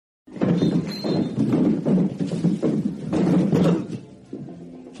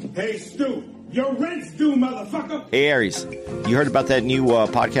Hey, Stu, your rent's due, motherfucker. Hey, Aries, you heard about that new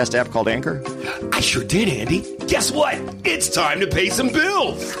podcast app called Anchor? I sure did, Andy. Guess what? It's time to pay some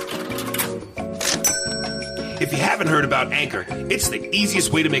bills. If you haven't heard about Anchor, it's the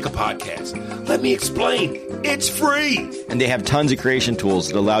easiest way to make a podcast. Let me explain. It's free. And they have tons of creation tools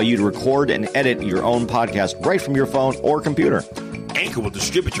that allow you to record and edit your own podcast right from your phone or computer. Anchor will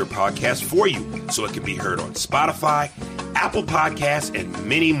distribute your podcast for you so it can be heard on Spotify, Apple Podcasts, and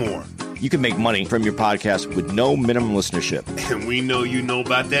many more. You can make money from your podcast with no minimum listenership. And we know you know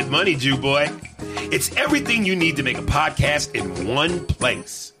about that money, Jew boy. It's everything you need to make a podcast in one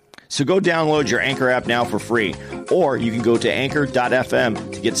place. So go download your Anchor app now for free, or you can go to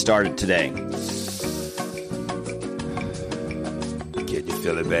anchor.fm to get started today. Can you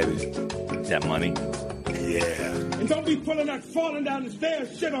feel it, baby? That money? Yeah. And don't be pulling that falling down the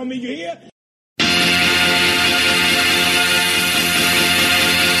stairs shit on me, you hear?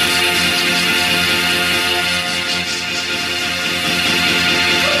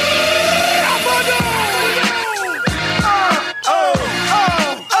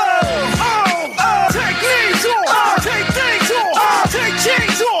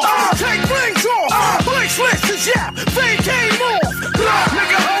 Yeah, fame came off.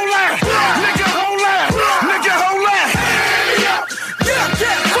 Nigga, hold on. Nigga, hold on. Nigga, hold on. Get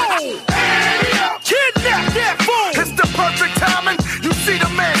that phone. Kidnap that phone. It's the perfect timing. You see the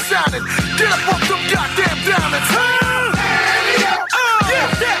man shining. Get up off them goddamn diamonds. Get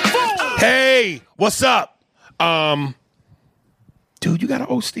that phone. Hey, what's up? Dude, you got an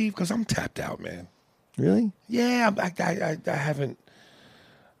old Steve? Because I'm tapped out, man. Really? Yeah, I haven't.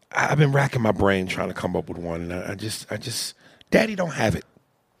 I've been racking my brain trying to come up with one, and I just, Daddy don't have it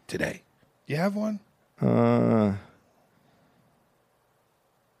today. You have one? Oh,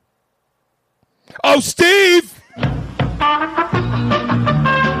 Steve!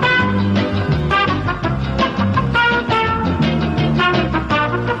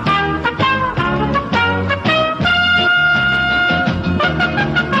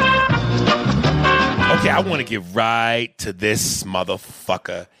 Okay, I want to get right to this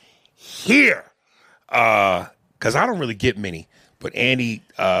motherfucker here, because I don't really get many, but Andy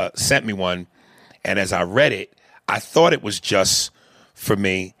sent me one, and as I read it, I thought it was just for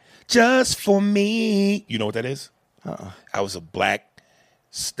me. Just for me. You know what that is? That was the black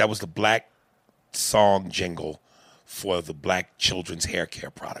song jingle for the black children's hair care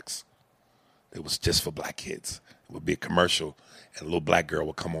products. It was just for black kids. It would be a commercial, and a little black girl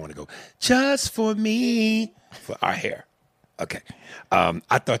would come on and go, just for me, for our hair. Okay.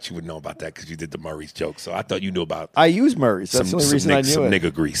 I thought you would know about that because you did the Murray's joke. So I thought you knew about I use Murray's. That's the only reason I knew some it.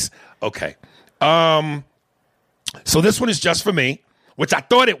 nigga grease. Okay. So this one is just for me, which I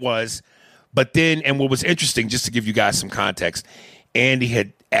thought it was. But then, and what was interesting, just to give you guys some context, Andy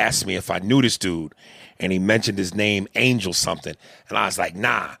had asked me if I knew this dude. And he mentioned his name, Angel something. And I was like,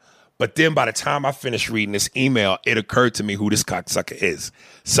 nah. But then by the time I finished reading this email, it occurred to me who this cocksucker is.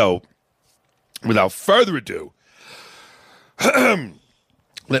 So without further ado,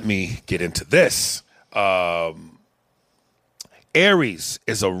 let me get into this. Aries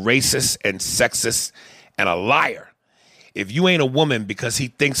is a racist and sexist and a liar. If you ain't a woman because he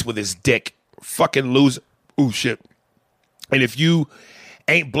thinks with his dick, fucking lose. Ooh, shit. And if you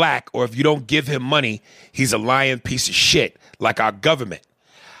ain't black or if you don't give him money, he's a lying piece of shit like our government.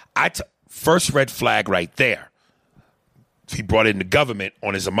 First red flag right there. He brought in the government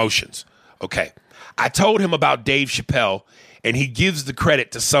on his emotions. Okay. I told him about Dave Chappelle, and he gives the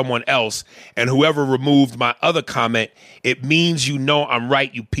credit to someone else, and whoever removed my other comment, it means you know I'm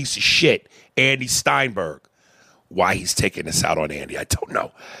right, you piece of shit, Andy Steinberg. Why he's taking this out on Andy, I don't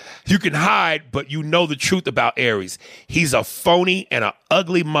know. You can hide, but you know the truth about Aries. He's a phony and an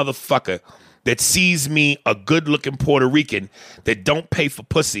ugly motherfucker that sees me, a good-looking Puerto Rican that don't pay for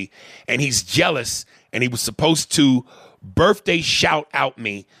pussy, and he's jealous, and he was supposed to birthday shout out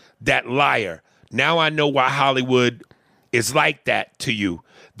me, that liar. Now I know why Hollywood is like that to you.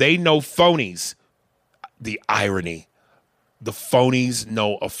 They know phonies. The irony. The phonies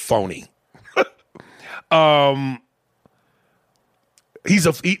know a phony. They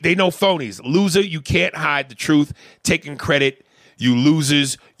know phonies. Loser, you can't hide the truth. Taking credit, you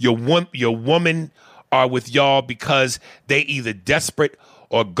losers. Your woman are with y'all because they either desperate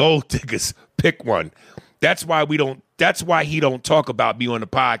or gold diggers. Pick one. That's why he don't talk about me on the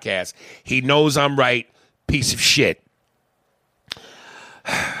podcast. He knows I'm right. Piece of shit.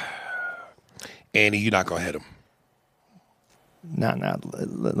 Andy, you're not gonna hit him. Nah,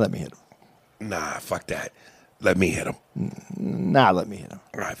 let me hit him. Nah, fuck that. Let me hit him. Nah, let me hit him.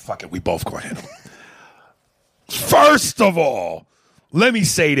 All right, fuck it. We both gonna hit him. First of all, let me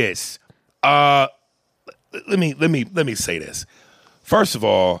say this. Let me say this. First of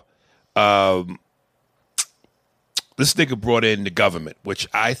all, this nigga brought in the government, which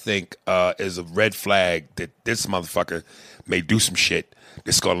I think is a red flag that this motherfucker may do some shit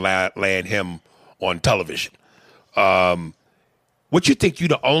that's gonna land him on television. What you think you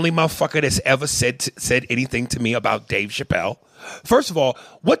the only motherfucker that's ever said anything to me about Dave Chappelle? First of all,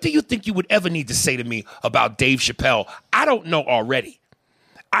 what do you think you would ever need to say to me about Dave Chappelle? I don't know already.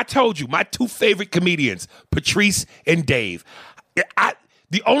 I told you, my two favorite comedians, Patrice and Dave.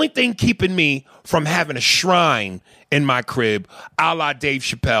 The only thing keeping me from having a shrine in my crib, a la Dave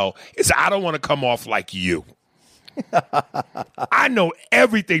Chappelle, is I don't want to come off like you. I know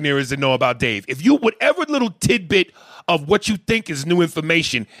everything there is to know about Dave. If you, whatever little tidbit of what you think is new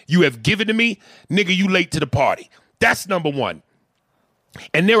information you have given to me, nigga, you late to the party. That's number one.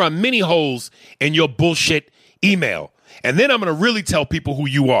 And there are many holes in your bullshit email. And then I'm going to really tell people who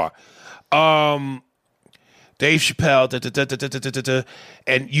you are. Dave Chappelle,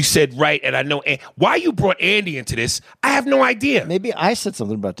 and you said right, and I know. Why you brought Andy into this, I have no idea. Maybe I said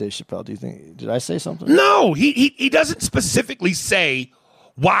something about Dave Chappelle. Do you think, did I say something? No, he doesn't specifically say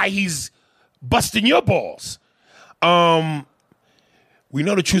why he's busting your balls. We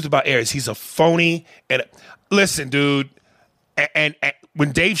know the truth about Aries. He's a phony. And listen, dude, and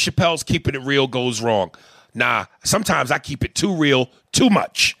when Dave Chappelle's keeping it real goes wrong. Nah, sometimes I keep it too real, too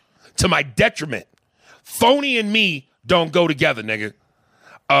much, to my detriment. Phony and me don't go together, nigga.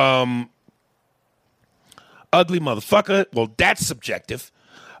 Ugly motherfucker. Well, that's subjective.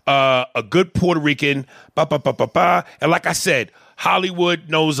 A good Puerto Rican. And like I said, Hollywood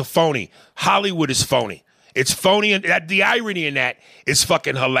knows a phony. Hollywood is phony. It's phony, and the irony in that is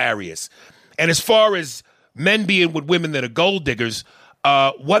fucking hilarious. And as far as men being with women that are gold diggers,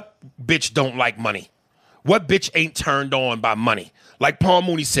 what bitch don't like money? What bitch ain't turned on by money? Like Paul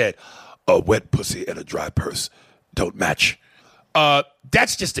Mooney said, a wet pussy and a dry purse don't match.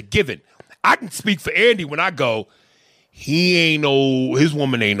 That's just a given. I can speak for Andy when I go, his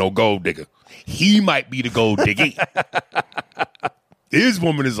woman ain't no gold digger. He might be the gold diggy. His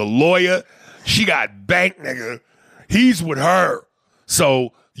woman is a lawyer. She got bank, nigga. He's with her.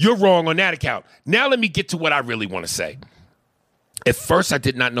 So you're wrong on that account. Now let me get to what I really want to say. At first, I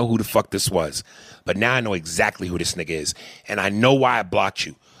did not know who the fuck this was. But now I know exactly who this nigga is. And I know why I blocked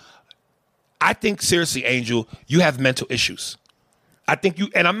you. I think, seriously, Angel, you have mental issues. I think you,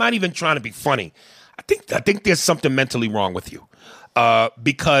 and I'm not even trying to be funny. I think there's something mentally wrong with you.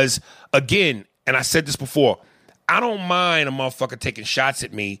 Because, again, and I said this before, I don't mind a motherfucker taking shots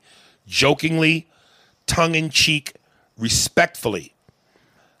at me jokingly, tongue-in-cheek, respectfully.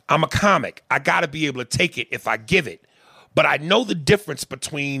 I'm a comic. I got to be able to take it if I give it. But I know the difference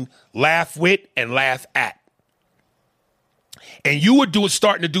between laugh with and laugh at. And you were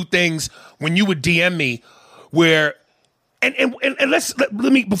starting to do things when you would DM me where, and let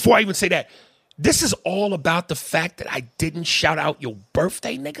me, before I even say that, this is all about the fact that I didn't shout out your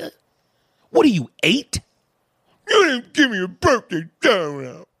birthday, nigga. What are you, 8? You didn't give me a birthday shout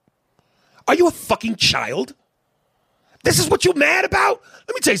out. Are you a fucking child? This is what you're mad about?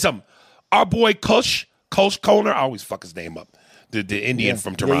 Let me tell you something. Our boy Kush Colner, I always fuck his name up. The Indian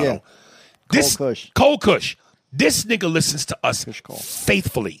from Toronto. Cole Kush. This nigga listens to us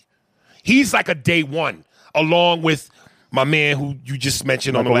faithfully. He's like a day one, along with my man who you just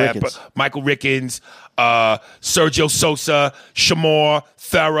mentioned on the lab, Michael Rickens, Sergio Sosa, Shamor,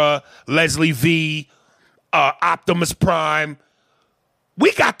 Farrah, Leslie V, Optimus Prime.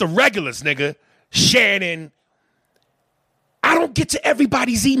 We got the regulars, nigga. Shannon. I don't get to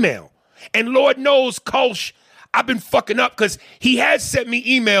everybody's email. And Lord knows, Kolsch, I've been fucking up because he has sent me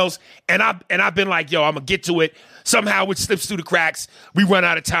emails and I've been like, yo, I'm going to get to it. Somehow it slips through the cracks. We run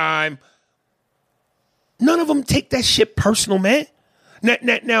out of time. None of them take that shit personal, man. Now,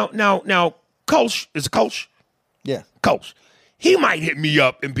 Kolsch, is it Kolsch? Yeah. Kolsch. He might hit me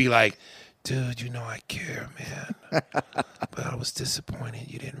up and be like, dude, you know I care, man. But I was disappointed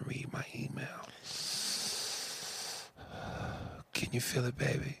you didn't read my email. Can you feel it,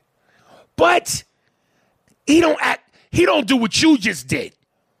 baby? But he don't do what you just did.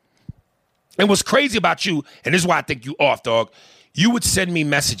 And what's crazy about you, and this is why I think you off, dog, you would send me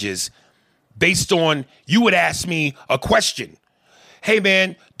messages based on, you would ask me a question. Hey,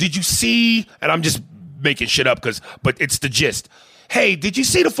 man, did you see, and I'm just making shit up but it's the gist. Hey, did you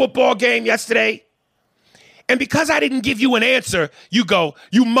see the football game yesterday? And because I didn't give you an answer, you go,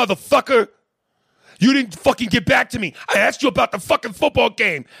 you motherfucker. You didn't fucking get back to me. I asked you about the fucking football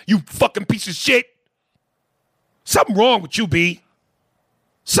game, you fucking piece of shit. Something wrong with you, B.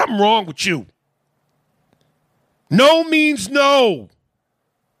 Something wrong with you. No means no.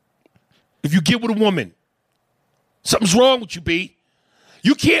 if you get with a woman. Something's wrong with you, B.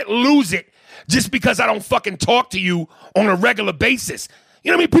 You can't lose it just because I don't fucking talk to you on a regular basis.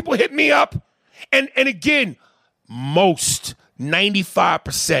 You know what I mean? People hit me up. And again, most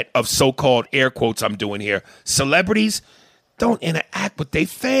 95% of so-called air quotes I'm doing here, celebrities don't interact with their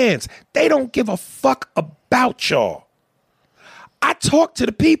fans. They don't give a fuck about y'all. I talk to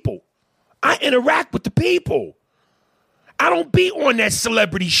the people. I interact with the people. I don't be on that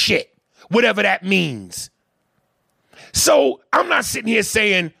celebrity shit, whatever that means. So I'm not sitting here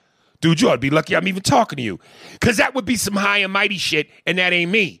saying, dude, you ought to be lucky I'm even talking to you. Because that would be some high and mighty shit, and that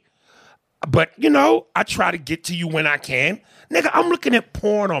ain't me. But, you know, I try to get to you when I can. Nigga, I'm looking at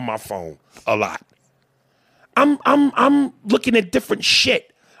porn on my phone a lot. I'm looking at different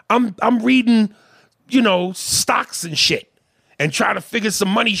shit. I'm reading, you know, stocks and shit and trying to figure some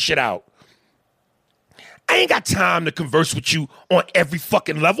money shit out. I ain't got time to converse with you on every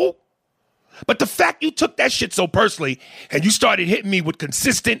fucking level. But the fact you took that shit so personally and you started hitting me with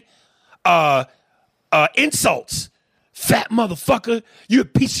consistent insults, fat motherfucker, you a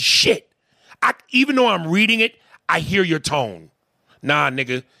piece of shit. Even though I'm reading it, I hear your tone. Nah,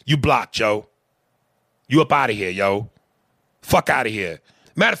 nigga, you blocked, yo. You up out of here, yo. Fuck out of here.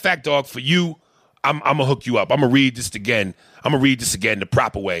 Matter of fact, dog, for you, I'm going to hook you up. I'm going to read this again. I'm going to read this again the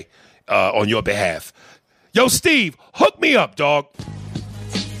proper way on your behalf. Yo, Steve, hook me up, dog.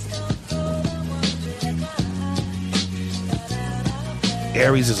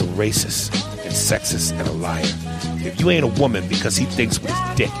 Aries is a racist and sexist and a liar. If you ain't a woman because he thinks with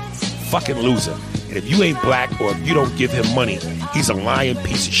his dick, fucking loser. And if you ain't black or if you don't give him money, he's a lying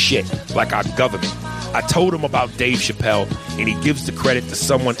piece of shit like our government. I told him about Dave Chappelle, and he gives the credit to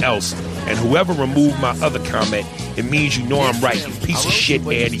someone else. And whoever removed my other comment, it means you know I'm right, you piece of shit,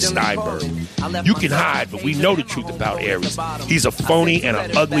 Andy Steinberg. You can hide, but we know the truth about Aries. He's a phony and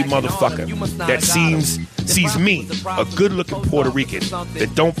an ugly motherfucker that sees me, a good-looking Puerto Rican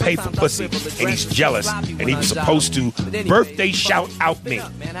that don't pay for pussy, and he's jealous, and he was supposed to birthday shout out me.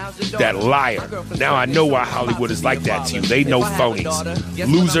 That liar. Now I know why Hollywood is like that to you. They know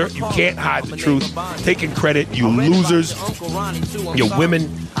phonies. Loser, you can't hide the truth. Taking credit, you losers. Your women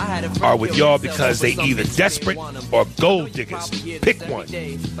are with y'all because they either desperate or gold diggers. Pick one.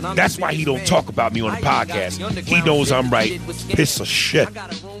 That's why he don't talk about me on the podcast. He knows I'm right. Piece of shit.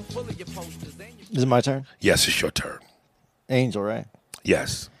 Is it my turn? Yes, it's your turn. Angel, right?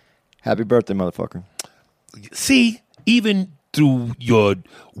 Yes. Happy birthday, motherfucker. See, even through your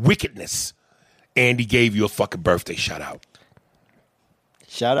wickedness, Andy gave you a fucking birthday shout out.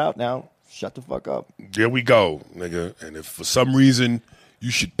 Shout out now. Shut the fuck up. There we go, nigga. And if for some reason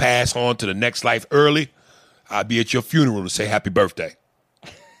you should pass on to the next life early, I'll be at your funeral to say happy birthday.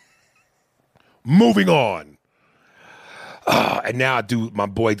 Moving on. And now I do, my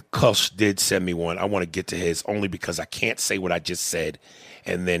boy Kush did send me one. I want to get to his only because I can't say what I just said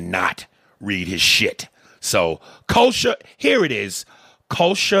and then not read his shit. So, Kulsha, here it is.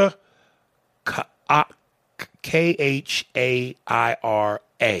 Kulsha, Khaira.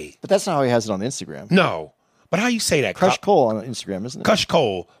 But that's not how he has it on Instagram. No. But how you say that? Crush Cole on Instagram, isn't it? Kush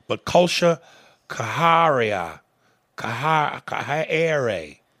Cole. But Kulsha Khaira.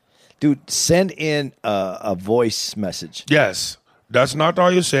 Khaira. Dude, send in a voice message. Yes. That's not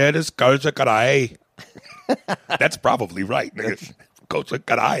all you said. It's Kulsha Khaira. That's probably right, nigga. Kulsha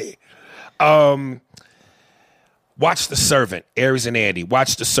Khaira. Watch The Servant, Aries and Andy.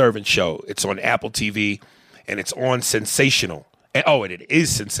 Watch The Servant show. It's on Apple TV, and it's on Sensational. And it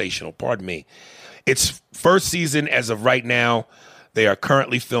is Sensational. Pardon me. It's first season as of right now. They are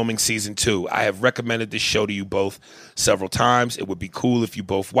currently filming season 2. I have recommended this show to you both several times. It would be cool if you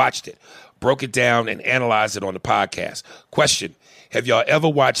both watched it, broke it down, and analyzed it on the podcast. Question, have y'all ever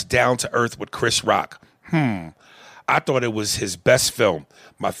watched Down to Earth with Chris Rock? I thought it was his best film.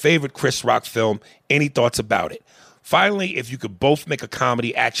 My favorite Chris Rock film. Any thoughts about it? Finally, if you could both make a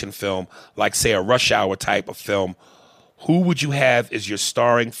comedy action film, like say a Rush Hour type of film, who would you have as your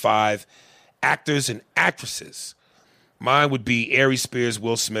starring 5 actors and actresses? Mine would be Aries Spears,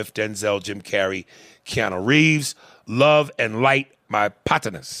 Will Smith, Denzel, Jim Carrey, Keanu Reeves, Love and Light, my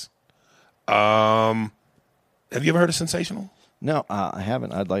partners. Have you ever heard of Sensational? No, I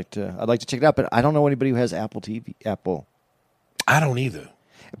haven't. I'd like to check it out, but I don't know anybody who has Apple TV. Apple. I don't either.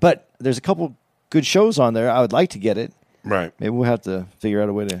 But there's a couple good shows on there. I would like to get it. Right. Maybe we'll have to figure out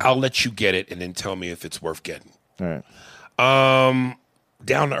a way to. I'll let you get it and then tell me if it's worth getting. All right.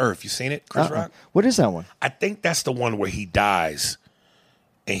 Down to Earth. You seen it, Chris Rock? What is that one? I think that's the one where he dies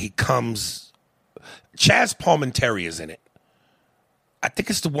and he comes. Chaz Palminteri is in it. I think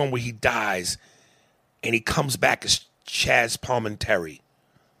it's the one where he dies and he comes back as Chaz Palminteri.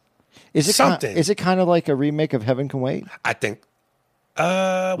 Is it something. Is it kind of like a remake of Heaven Can Wait? I think.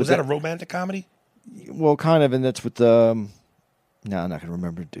 Was that a romantic comedy? Well, kind of, and that's with the. No, I'm not going to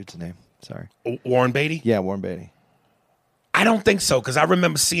remember the dude's name. Sorry. Warren Beatty? Yeah, Warren Beatty. I don't think so, because I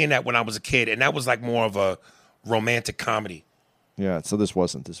remember seeing that when I was a kid, and that was like more of a romantic comedy. Yeah, so this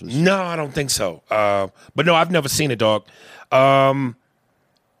wasn't. This was. No, I don't think so. But no, I've never seen it, dog. And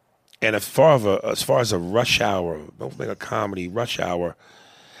as far as a Rush Hour, don't think a comedy, Rush Hour,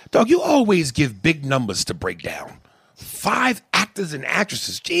 dog, you always give big numbers to break down. 5 actors and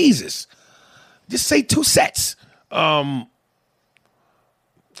actresses, Jesus. Just say 2 sets. Rush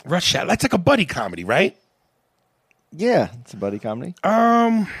Hour, that's like a buddy comedy, right? Yeah, it's a buddy comedy.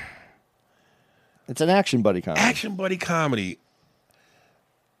 It's an action buddy comedy. Action buddy comedy.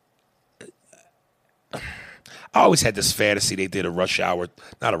 I always had this fantasy they did a Rush Hour,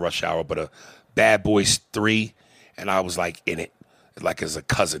 not a Rush Hour, but a Bad Boys 3, and I was like in it, like as a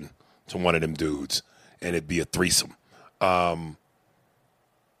cousin to one of them dudes, and it'd be a threesome. But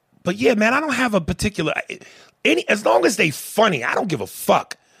yeah, man, I don't have a particular as long as they funny, I don't give a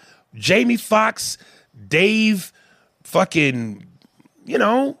fuck. Jamie Foxx, Dave, fucking,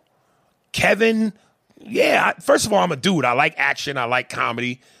 Kevin. Yeah, first of all, I'm a dude. I like action. I like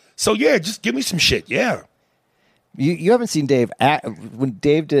comedy. So yeah, just give me some shit. Yeah. You haven't seen Dave when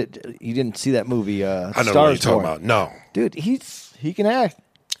Dave did. You didn't see that movie. I know what you're talking about. No, dude, he can act.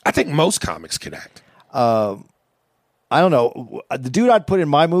 I think most comics can act. I don't know. The dude I'd put in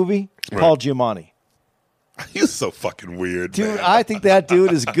my movie is Paul Giamatti. You're so fucking weird, dude. Man. I think that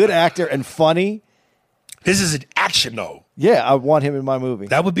dude is a good actor and funny. This is an action though. Yeah, I want him in my movie.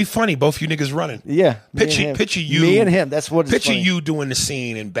 That would be funny. Both you niggas running. Yeah, picture you. Me and him. That's what. Picture you doing the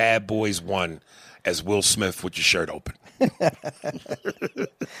scene in Bad Boys 1 as Will Smith with your shirt open.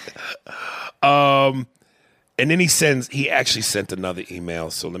 And then he actually sent another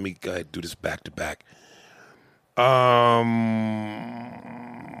email. So let me go ahead and do this back to back.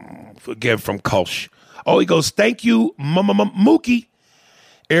 Again from Kolsch. Oh, he goes, thank you, Mookie.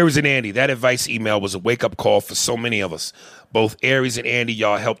 Aries and Andy, that advice email was a wake-up call for so many of us. Both Aries and Andy,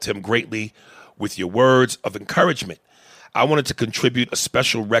 y'all helped him greatly with your words of encouragement. I wanted to contribute a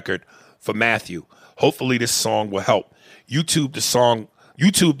special record for Matthew. Hopefully this song will help. YouTube the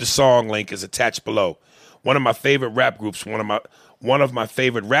song link is attached below. One of my favorite rap groups, one of my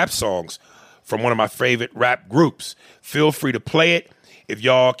favorite rap songs from one of my favorite rap groups. Feel free to play it if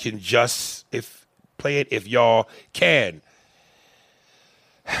y'all can if y'all can.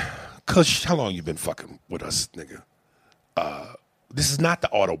 Cuz how long you been fucking with us, nigga? This is not the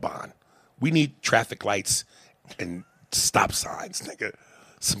Autobahn. We need traffic lights and stop signs, nigga.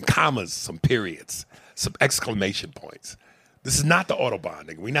 Some commas, some periods, some exclamation points. This is not the Autobahn,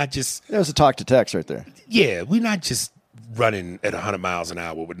 nigga. We not just... There's a talk to text right there. Yeah, we not just running at 100 miles an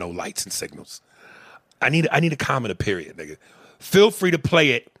hour with no lights and signals. I need a comma and a period, nigga. Feel free to play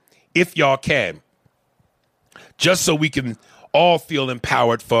it if y'all can. Just so we can all feel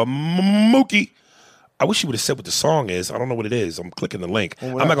empowered for Mookie. I wish you would have said what the song is. I don't know what it is. I'm clicking the link.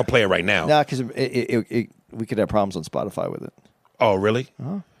 Well, I'm not going to play it right now. Nah, because we could have problems on Spotify with it. Oh, really?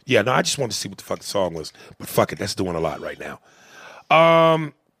 Uh-huh. Yeah, no, I just wanted to see what the fuck the song was. But fuck it, that's doing a lot right now.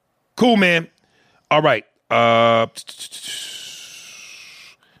 Cool, man. All right.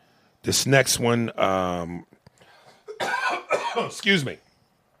 This next one, excuse me.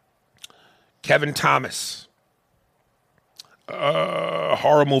 Kevin Thomas.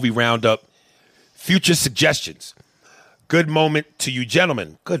 Horror movie roundup. Future suggestions. Good moment to you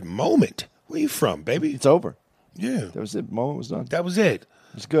gentlemen. Good moment? Where you from, baby? It's over. Yeah. That was it. The moment was done. That was it.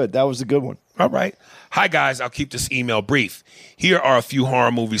 It was good. That was a good one. All right. Hi, guys. I'll keep this email brief. Here are a few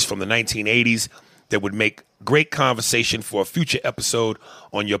horror movies from the 1980s that would make great conversation for a future episode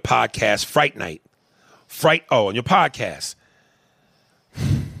on your podcast, Fright Night. On your podcast.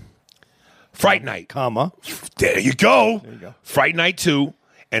 Fright Night. Comma. There you go. Fright Night 2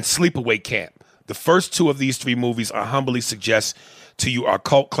 and Sleepaway Camp. The first 2 of these 3 movies I humbly suggest to you are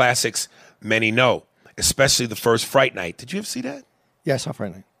cult classics many know, especially the first Fright Night. Did you ever see that? Yeah, I saw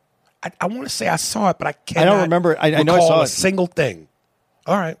Fright Night. I want to say I saw it, but I can't. I don't remember. I know I saw a it. Single thing.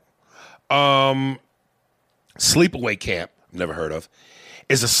 All right. Sleepaway Camp, never heard of,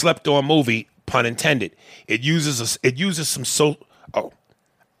 is a slept-on movie, pun intended. It uses some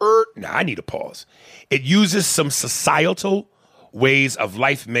I need a pause. It uses some societal ways of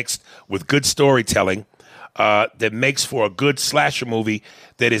life mixed with good storytelling that makes for a good slasher movie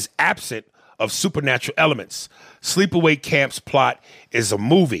that is absent of supernatural elements. Sleepaway Camp's plot is a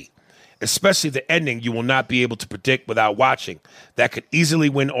movie especially the ending you will not be able to predict without watching. That could easily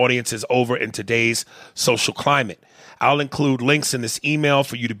win audiences over in today's social climate. I'll include links in this email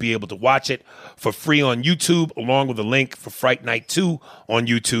for you to be able to watch it for free on YouTube, along with a link for Fright Night 2 on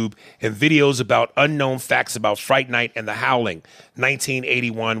YouTube and videos about unknown facts about Fright Night and The Howling,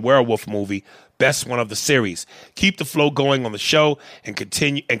 1981 werewolf movie, best one of the series. Keep the flow going on the show and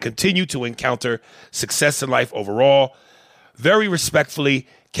continue to encounter success in life overall. Very respectfully,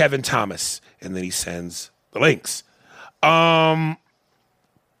 Kevin Thomas. And then he sends the links. Let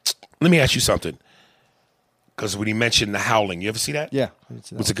me ask you something. Because when he mentioned The Howling, you ever see that? Yeah.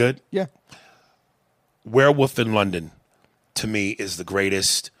 Was it good? Yeah. Werewolf in London, to me, is the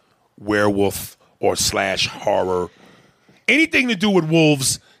greatest werewolf or / horror. Anything to do with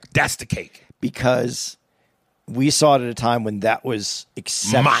wolves, that's the cake. Because we saw it at a time when that was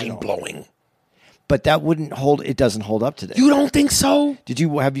exceptional. Mind-blowing. But that wouldn't hold. It doesn't hold up today. You don't think so?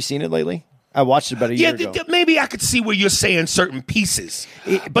 Have you seen it lately? I watched it about a year ago. Maybe I could see where you're saying certain pieces,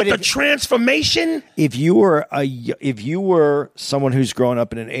 but the transformation. If you were someone who's grown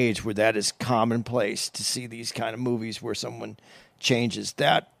up in an age where that is commonplace to see these kind of movies where someone changes,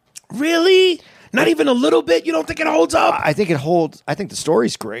 that really not even a little bit. You don't think it holds up? I think it holds. I think the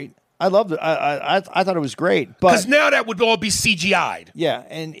story's great. I loved it. I thought it was great, because now that would all be CGI'd. Yeah,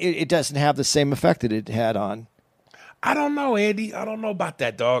 and it doesn't have the same effect that it had on. I don't know, Andy. I don't know about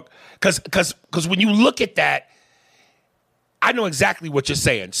that, dog. Because when you look at that, I know exactly what you're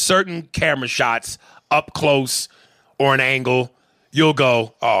saying. Certain camera shots up close or an angle, you'll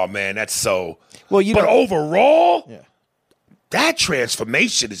go, "Oh man, that's so." Well, but overall, that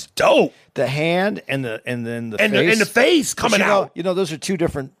transformation is dope. The hand and then the face. And the face coming out. You know, those are two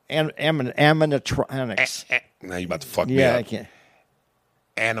different animatronics. Now you're about to fuck me up. Yeah, I can't.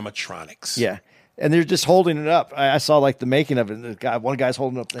 Animatronics. Yeah. And they're just holding it up. I saw like the making of it. And one guy's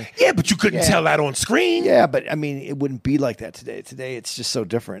holding up the. Yeah, but you couldn't tell that on screen. Yeah, but I mean, it wouldn't be like that today. Today, it's just so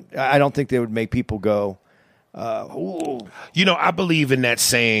different. I don't think they would make people go, ooh. You know, I believe in that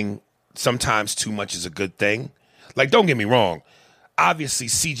saying, sometimes too much is a good thing. Like, don't get me wrong. Obviously,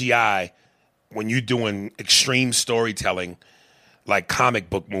 CGI, when you're doing extreme storytelling, like comic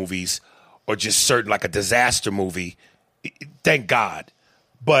book movies, or just certain, like a disaster movie, thank God.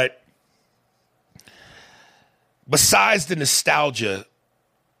 But besides the nostalgia,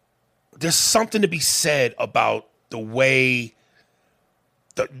 there's something to be said about the way,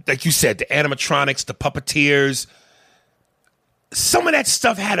 like you said, the animatronics, the puppeteers. Some of that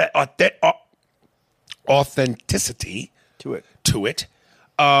stuff had an authenticity to it.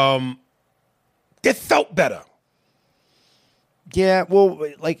 That felt better. Yeah, well,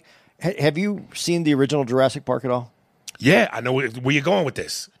 like, have you seen the original Jurassic Park at all? Yeah, I know where you're going with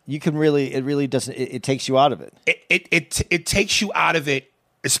this. You can really, it really doesn't, it takes you out of it. It takes you out of it,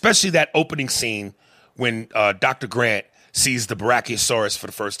 especially that opening scene when Dr. Grant sees the Brachiosaurus for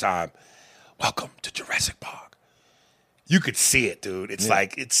the first time. Welcome to Jurassic Park. You could see it, dude. It's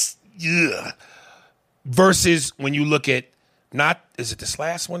like, it's, yeah. Versus when you look at, is it this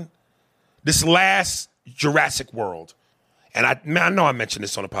last one? This last Jurassic World. And I know I mentioned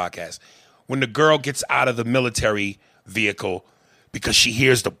this on the podcast. When the girl gets out of the military vehicle because she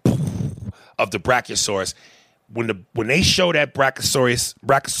hears the poof of the Brachiosaurus. When they show that Brachiosaurus,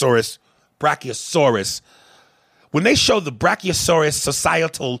 when they show the Brachiosaurus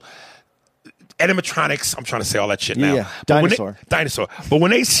societal animatronics, I'm trying to say all that shit now. Yeah, dinosaur. But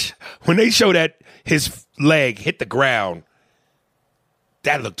when they show that his leg hit the ground,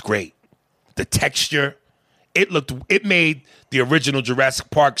 that looked great. The texture, it made the original Jurassic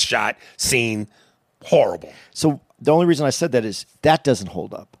Park shot scene horrible. So the only reason I said that is that doesn't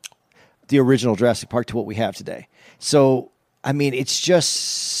hold up, the original Jurassic Park, to what we have today. So, I mean, it's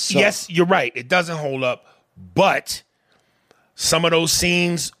just yes, you're right. It doesn't hold up, but some of those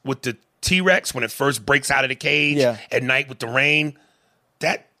scenes with the T-Rex when it first breaks out of the cage at night with the rain,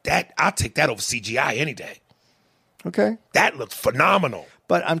 that I'll take that over CGI any day. Okay, that looked phenomenal.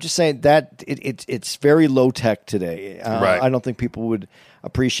 But I'm just saying that it's very low tech today. Right. I don't think people would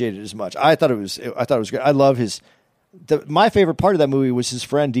appreciate it as much. I thought it was great. I love my favorite part of that movie was his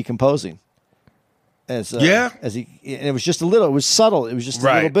friend decomposing. And it was just a little. It was subtle. It was just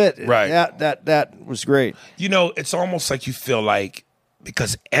a little bit. Right. That was great. You know, it's almost like you feel like,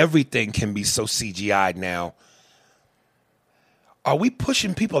 because everything can be so CGI'd now, are we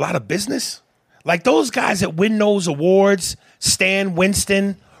pushing people out of business? Like those guys that win those awards, Stan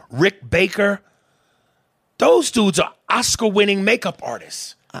Winston, Rick Baker, those dudes are Oscar-winning makeup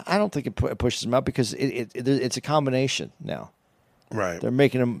artists. I don't think it pushes them out because it's a combination now. Right. They're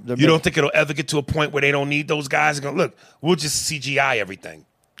making them. You don't think it'll ever get to a point where they don't need those guys and go, look, we'll just CGI everything?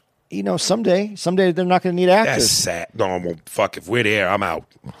 someday they're not going to need actors. That's sad. No, well, fuck. If we're there, I'm out,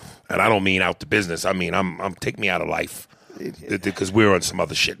 and I don't mean out the business. I mean, I'm take me out of life because we're on some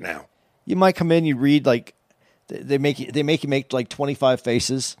other shit now. You might come in, you read like they make you make like 25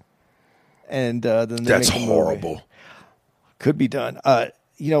 faces, and then that's horrible. Could be done.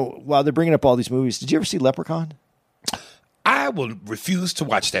 While they're bringing up all these movies, did you ever see Leprechaun? I will refuse to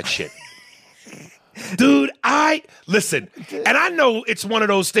watch that shit. Dude, listen, and I know it's one of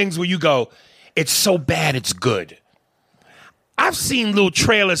those things where you go, it's so bad it's good. I've seen little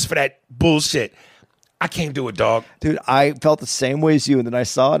trailers for that bullshit. I can't do it, dog. Dude, I felt the same way as you, and then I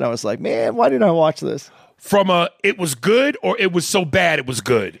saw it, and I was like, man, why didn't I watch this? It was good, or it was so bad it was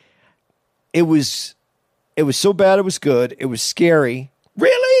good? It was so bad it was good. It was scary.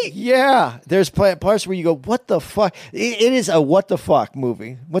 Really? Yeah. There's parts where you go, what the fuck? It is a what the fuck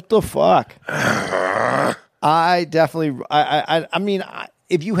movie. What the fuck? I definitely, I mean,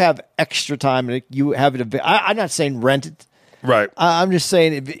 if you have extra time and you have it, I'm not saying rent it. Right. I'm just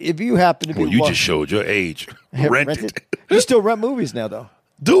saying if you happen to be. Well, you just showed your age. Rent it. You still rent movies now, though.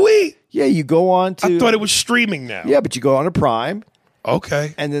 Do we? Yeah, you go on to. I thought it was streaming now. Yeah, but you go on to Prime.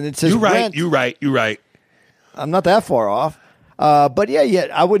 Okay. And then it says You're right. rent. You're right. I'm not that far off. But yeah,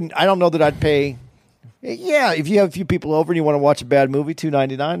 I wouldn't. I don't know that I'd pay. Yeah, if you have a few people over and you want to watch a bad movie,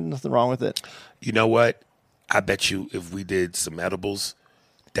 $2.99, nothing wrong with it. You know what? I bet you if we did some edibles,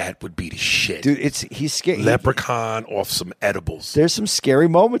 that would be the shit. Dude, he's scary. Leprechaun off some edibles. There's some scary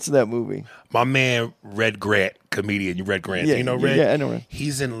moments in that movie. My man, Red Grant, comedian, Red Grant. Yeah, you know Red? Yeah, I know Red.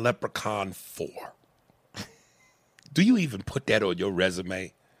 He's in Leprechaun 4. Do you even put that on your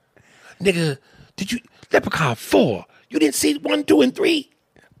resume? Nigga, did you... Leprechaun 4. You didn't see 1, 2, and 3?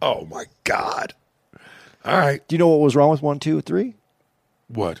 Oh, my God. All right. Do you know what was wrong with 1, 2, 3?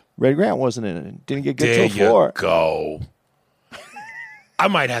 What? Red Grant wasn't in it. Didn't get good There till 4. you go. I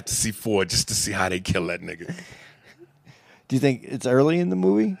might have to see 4 just to see how they kill that nigga. Do you think it's early in the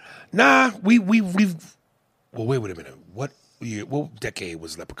movie? Nah, we've... Well, wait a minute. What decade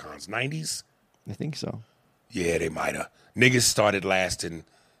was Leprechauns? 90s? I think so. Yeah, they might have. Niggas started lasting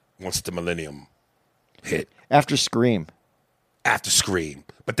once the millennium hit. After Scream.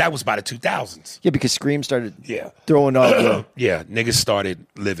 But that was by the 2000s. Yeah, because Scream started throwing all the... Yeah, niggas started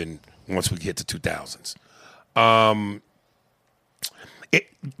living once we hit the 2000s.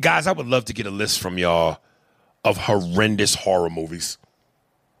 Guys, I would love to get a list from y'all of horrendous horror movies.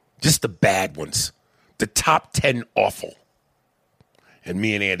 Just the bad ones. The top 10 awful. And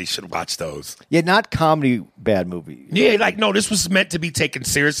me and Andy should watch those. Yeah, not comedy bad movie. Yeah, like, no, this was meant to be taken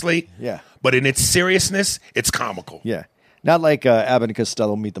seriously. Yeah. But in its seriousness, it's comical. Yeah. Not like Abbott and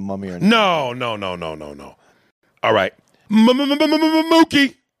Costello Meet the Mummy or anything. No. All right.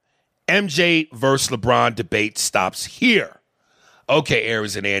 Mookie. MJ versus LeBron debate stops here. Okay,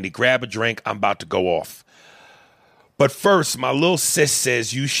 Aries and Andy, grab a drink. I'm about to go off. But first, my little sis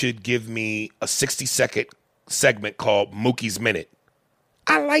says you should give me a 60-second segment called Mookie's Minute.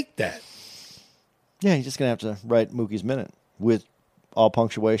 I like that. Yeah, you're just going to have to write Mookie's Minute with all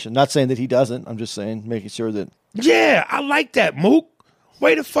punctuation. Not saying that he doesn't. I'm just saying, making sure that... Yeah, I like that, Mook.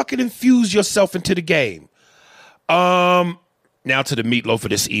 Way to fucking infuse yourself into the game. Now to the meatloaf of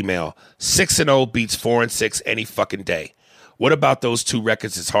this email. 6-0 beats 4-6 any fucking day. What about those two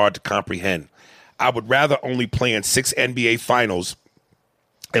records is hard to comprehend. I would rather only play in 6 NBA finals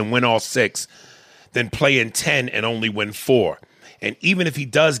and win all 6 than play in 10 and only win 4. And even if he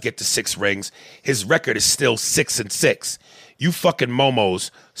does get to 6 rings, his record is still 6-6. You fucking momos,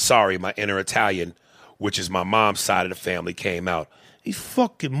 sorry, my inner Italian, which is my mom's side of the family, came out. You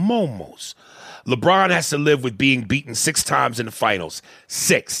fucking momos. LeBron has to live with being beaten 6 times in the finals.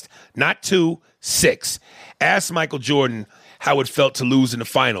 6th, not 2, 6. Ask Michael Jordan how it felt to lose in the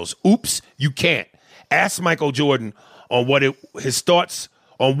finals. Oops, you can't. Ask Michael Jordan on what was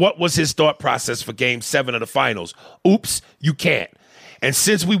his thought process for Game 7 of the finals. Oops, you can't. And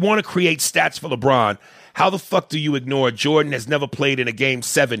since we want to create stats for LeBron, how the fuck do you ignore Jordan has never played in a Game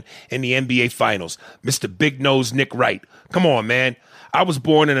 7 in the NBA Finals? Mr. Big Nose Nick Wright. Come on, man. I was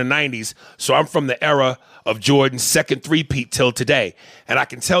born in the 90s, so I'm from the era of Jordan's second three-peat till today. And I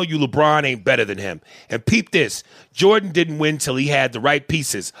can tell you LeBron ain't better than him. And peep this, Jordan didn't win till he had the right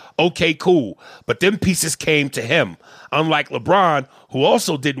pieces. Okay, cool. But them pieces came to him. Unlike LeBron, who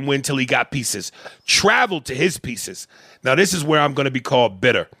also didn't win till he got pieces. Traveled to his pieces. Now this is where I'm going to be called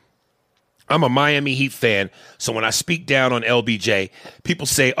bitter. I'm a Miami Heat fan, so when I speak down on LBJ, people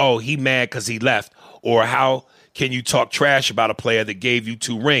say, oh, he mad because he left. Or how can you talk trash about a player that gave you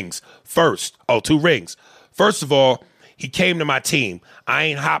 2 rings? 2 rings. First of all, he came to my team. I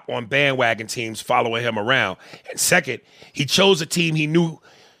ain't hop on bandwagon teams following him around. And second, he chose a team he knew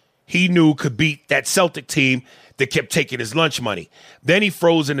he knew could beat that Celtic team that kept taking his lunch money. Then he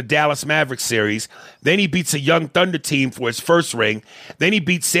froze in the Dallas Mavericks series. Then he beats a young Thunder team for his first ring. Then he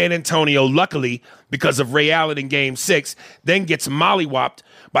beats San Antonio, luckily, because of Ray Allen in Game 6. Then gets mollywopped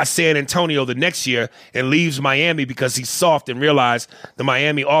by San Antonio the next year and leaves Miami because he's soft and realized the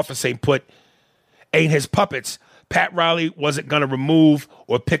Miami office ain't his puppets. Pat Riley wasn't going to remove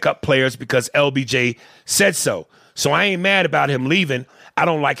or pick up players because LBJ said so. So I ain't mad about him leaving. I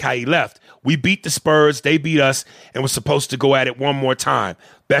don't like how he left. We beat the Spurs, they beat us, and we're supposed to go at it one more time.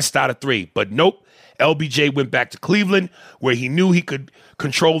 Best out of 3. But nope, LBJ went back to Cleveland where he knew he could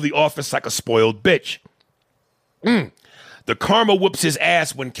control the office like a spoiled bitch. The karma whoops his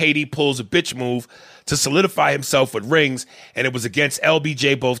ass when KD pulls a bitch move to solidify himself with rings, and it was against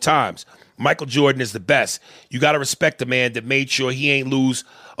LBJ both times. Michael Jordan is the best. You got to respect the man that made sure he ain't lose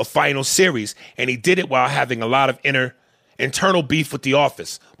a final series, and he did it while having a lot of internal beef with the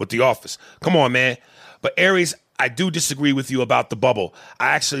office. Come on, man. But Aries, I do disagree with you about the bubble. I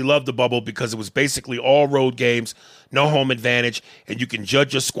actually love the bubble because it was basically all road games, no home advantage, and you can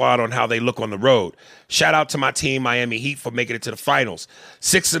judge your squad on how they look on the road. Shout out to my team, Miami Heat, for making it to the finals.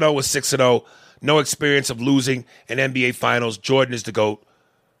 6-0 is 6-0. No experience of losing an NBA Finals. Jordan is the GOAT.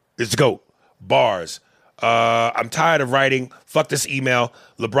 Bars. I'm tired of writing. Fuck this email.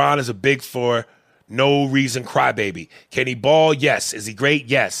 LeBron is a big for no reason crybaby. Can he ball? Yes. Is he great?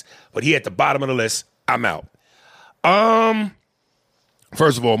 Yes. But he at the bottom of the list. I'm out.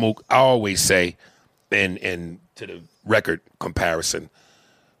 First of all, Mook, I always say, in to the record comparison,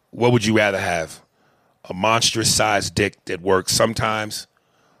 what would you rather have? A monstrous sized dick that works sometimes,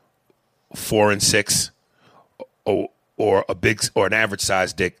 4 and 6, or an average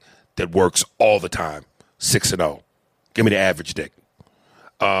sized dick that works all the time, 6-0. Give me the average dick.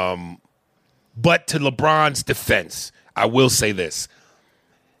 But to LeBron's defense, I will say this.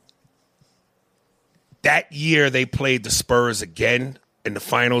 That year they played the Spurs again in the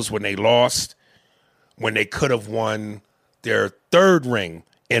finals when they lost, when they could have won their third ring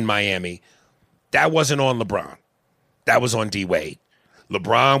in Miami. That wasn't on LeBron. That was on D-Wade.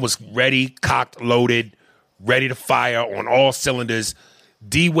 LeBron was ready, cocked, loaded, ready to fire on all cylinders.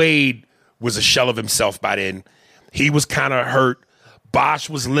 D-Wade was a shell of himself by then. He was kind of hurt. Bosh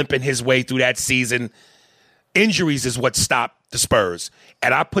was limping his way through that season. Injuries is what stopped the Spurs.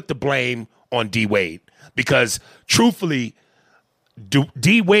 And I put the blame on D-Wade because, truthfully,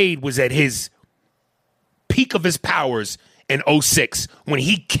 D-Wade was at his peak of his powers in 2006 when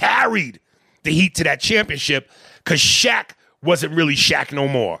he carried the Heat to that championship because Shaq wasn't really Shaq no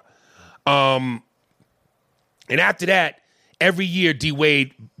more. And after that, every year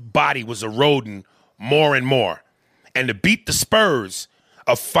D-Wade's body was eroding more and more. And to beat the Spurs,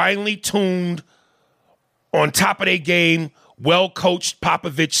 a finely tuned, on top of their game, well-coached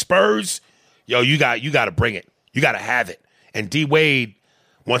Popovich Spurs, you got to bring it. You got to have it. And D-Wade,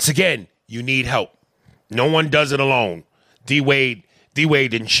 once again, you need help. No one does it alone. D-Wade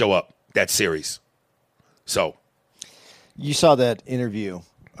didn't show up that series. So. You saw that interview.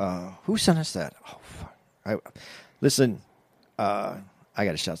 Who sent us that? Oh, fuck. Listen, I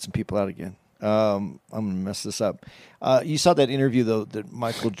got to shout some people out again. I'm going to mess this up. You saw that interview, though, that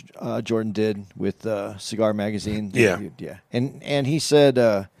Michael Jordan did with Cigar Magazine. Yeah. Yeah. And he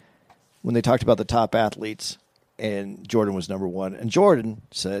said when they talked about the top athletes, and Jordan was number one, and Jordan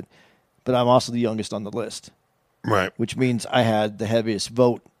said, but I'm also the youngest on the list. Right. Which means I had the heaviest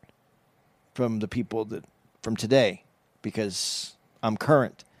vote from the people from today because I'm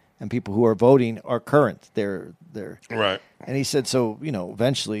current. And people who are voting are current. They're right. And he said, so,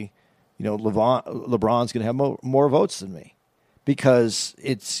 eventually, LeBron's going to have more votes than me because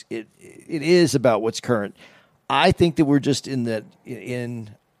it is about what's current. I think that we're just in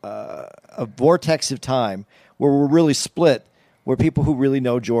a vortex of time where we're really split, where people who really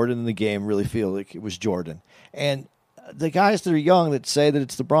know Jordan in the game really feel like it was Jordan. And the guys that are young that say that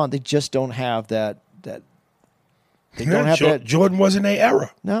it's LeBron, they just don't have that. They don't have that. Jordan wasn't their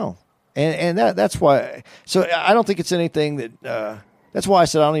era. No. And that's why. So I don't think it's anything that. That's why I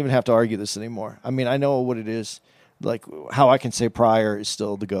said I don't even have to argue this anymore. I mean, I know what it is. Like how I can say Pryor is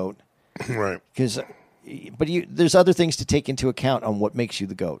still the GOAT. Right. But there's other things to take into account on what makes you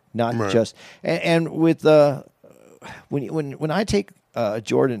the GOAT, not just. And with when I take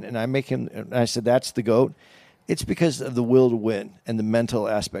Jordan and I make him, and I said that's the GOAT. It's because of the will to win and the mental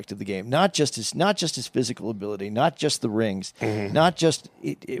aspect of the game, not just his physical ability, not just the rings, not just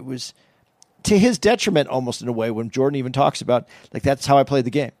it was to his detriment almost in a way when Jordan even talks about like that's how I played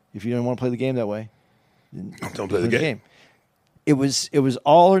the game. If you don't want to play the game that way, then don't play the game. It was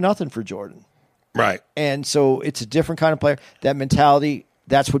all or nothing for Jordan, right? And so it's a different kind of player. That mentality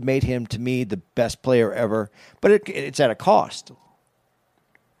that's what made him, to me, the best player ever. But it's at a cost.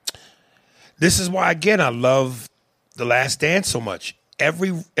 This is why, again, I love The Last Dance so much.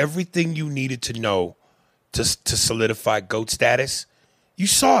 Everything you needed to know to solidify GOAT status, you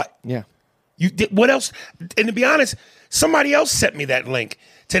saw it. Yeah. You did. What else? And to be honest, somebody else sent me that link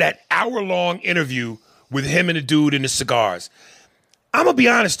to that hour-long interview with him and the dude in the cigars. I'm going to be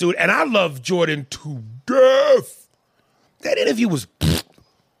honest, dude, and I love Jordan to death. That interview was...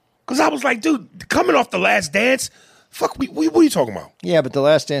 Because I was like, dude, coming off The Last Dance, fuck, what are you talking about? Yeah, but The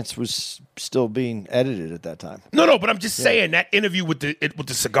Last Dance was still being edited at that time. No, but I'm just saying, that interview with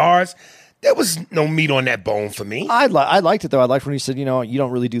the cigars, there was no meat on that bone for me. I liked it, though. I liked when he said, you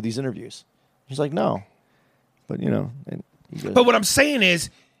don't really do these interviews. He's like, no. But, But what I'm saying is,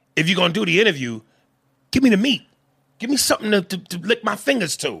 if you're going to do the interview, give me the meat. Give me something to lick my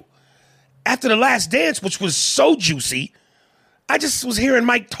fingers to. After The Last Dance, which was so juicy, I just was hearing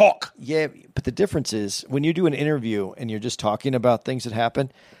Mike talk. Yeah, but the difference is when you do an interview and you're just talking about things that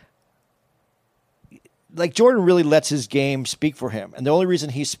happen, like Jordan really lets his game speak for him. And the only reason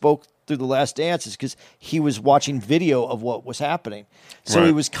he spoke through The Last Dance is because he was watching video of what was happening. So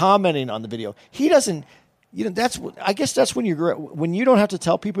he was commenting on the video. He doesn't, I guess that's when when you don't have to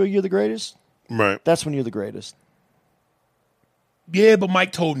tell people you're the greatest. Right. That's when you're the greatest. Yeah, but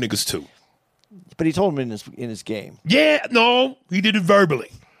Mike told niggas too. But he told him in his game. Yeah, no, he did it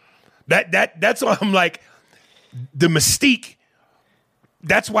verbally. That's why I'm like, the mystique.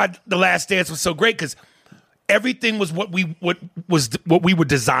 That's why The Last Dance was so great, because everything was what we were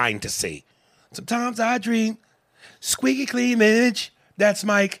designed to see. Sometimes I dream, squeaky clean image. That's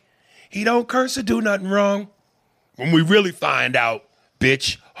Mike. He don't curse or do nothing wrong. When we really find out,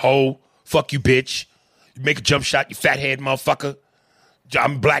 bitch, hoe, fuck you, bitch. You make a jump shot, you fathead motherfucker.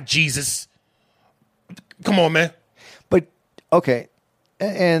 I'm Black Jesus. Come on, man. But, okay.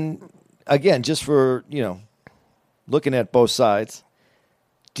 And, again, just for, looking at both sides,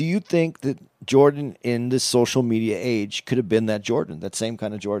 do you think that Jordan in this social media age could have been that Jordan, that same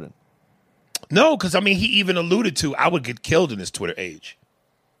kind of Jordan? No, because, he even alluded to, I would get killed in this Twitter age.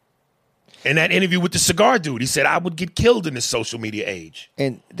 In that interview with the cigar dude, he said, I would get killed in this social media age.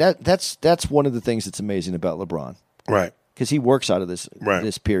 And that's one of the things that's amazing about LeBron. Right. Because he works out of this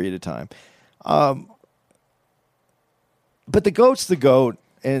period of time. But the GOAT's the GOAT.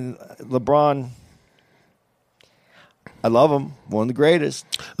 And LeBron, I love him. One of the greatest.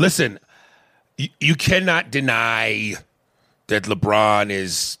 Listen, you cannot deny that LeBron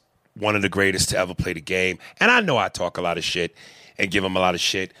is one of the greatest to ever play the game. And I know I talk a lot of shit and give him a lot of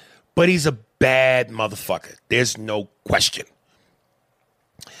shit, but he's a bad motherfucker. There's no question.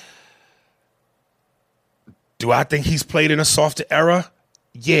 Do I think he's played in a softer era?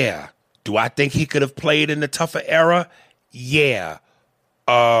 Yeah. Do I think he could have played in the tougher era? Yeah.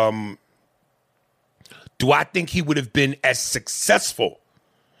 Do I think he would have been as successful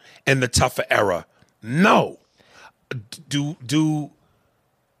in the tougher era? No.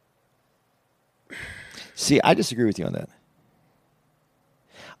 See, I disagree with you on that.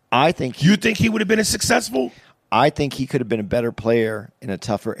 You think he would have been as successful? I think he could have been a better player in a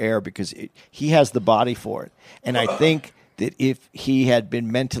tougher era because he has the body for it. And I think that if he had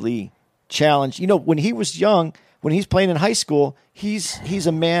been mentally challenged, when he was young, when he's playing in high school, he's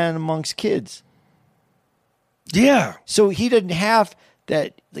a man amongst kids. Yeah. So he didn't have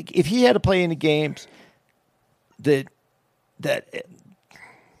that. Like, if he had to play in the games that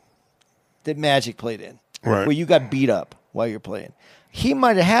Magic played in, right, where you got beat up while you're playing, he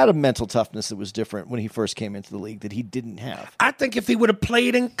might have had a mental toughness that was different when he first came into the league that he didn't have. I think if he would have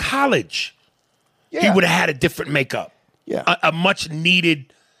played in college, he would have had a different makeup. Yeah. A much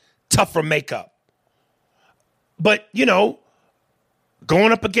needed, tougher makeup. But,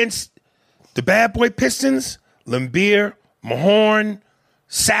 going up against the bad boy Pistons, Lambeer, Mahorn,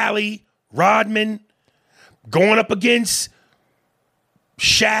 Sally, Rodman, going up against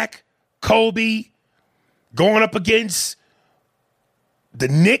Shaq, Kobe, going up against the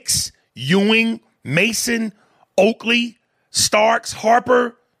Knicks, Ewing, Mason, Oakley, Starks,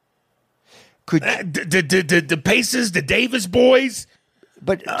 Harper, the Pacers, the Davis boys.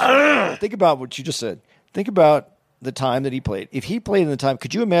 But think about what you just said. Think about the time that he played. If he played in the time,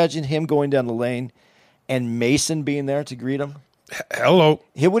 could you imagine him going down the lane and Mason being there to greet him? Hello.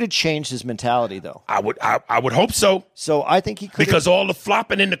 He would have changed his mentality, though. I would hope so. So I think he could, because all the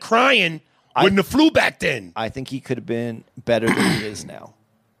flopping and the crying wouldn't have flew back then. I think he could have been better than he is now.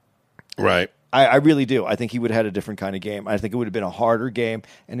 Right. I really do. I think he would have had a different kind of game. I think it would have been a harder game,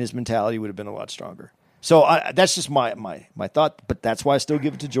 and his mentality would have been a lot stronger. So that's just my thought, but that's why I still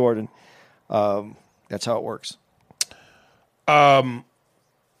give it to Jordan. That's how it works.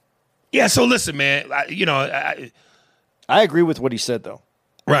 Yeah, so listen, man. I agree with what he said, though.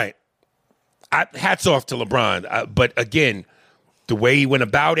 Right. Hats off to LeBron. But again, the way he went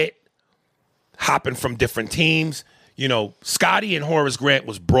about it, hopping from different teams, Scottie and Horace Grant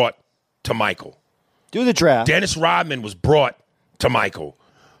was brought to Michael. Do the draft. Dennis Rodman was brought to Michael.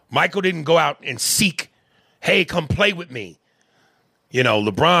 Michael didn't go out and seek, hey, come play with me.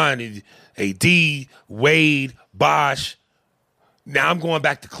 LeBron, AD, Wade, Bosh. Now I'm going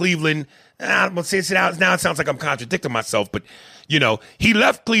back to Cleveland. I'm gonna say it now. It sounds like I'm contradicting myself, but he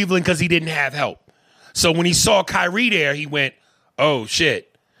left Cleveland because he didn't have help. So when he saw Kyrie there, he went, "Oh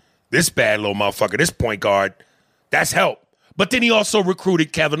shit, this bad little motherfucker, this point guard, that's help." But then he also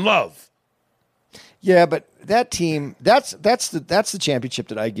recruited Kevin Love. Yeah, but that team, that's the championship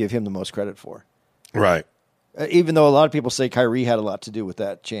that I give him the most credit for. Right. Even though a lot of people say Kyrie had a lot to do with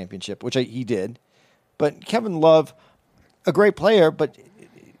that championship, which he did, but Kevin Love, a great player, but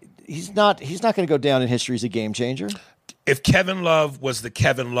he's not going to go down in history as a game changer. If Kevin Love was the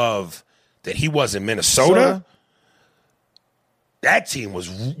Kevin Love that he was in Minnesota, that team was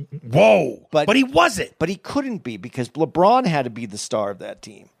whoa. But he wasn't. But he couldn't be because LeBron had to be the star of that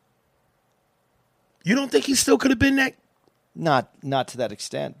team. You don't think he still could have been that? Not to that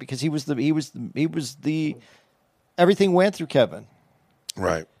extent because he was the everything went through Kevin.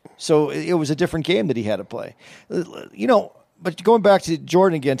 Right. So it was a different game that he had to play. But going back to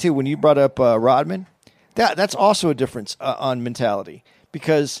Jordan again, too, when you brought up Rodman, that's also a difference on mentality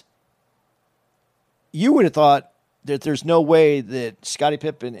because you would have thought that there's no way that Scottie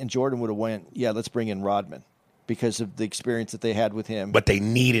Pippen and Jordan would have went, yeah, let's bring in Rodman because of the experience that they had with him. But they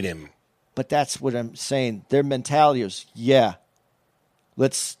needed him. But that's what I'm saying. Their mentality is,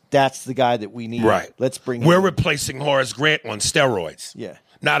 that's the guy that we need. Right. Let's bring him We're in. replacing Horace Grant on steroids. Yeah.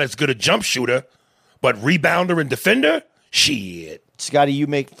 Not as good a jump shooter, but rebounder and defender? Shit. Scotty, you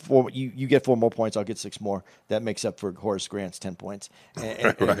get 4 more points. I'll get 6 more. That makes up for Horace Grant's 10 points,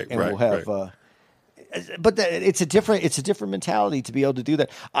 and we'll have. Right. But it's a different mentality to be able to do that.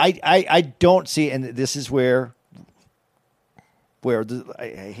 I don't see, and this is where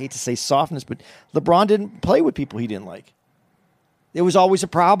I hate to say softness, but LeBron didn't play with people he didn't like. It was always a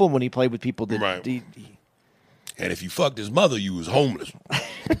problem when he played with people that. Right. And if you fucked his mother, you was homeless.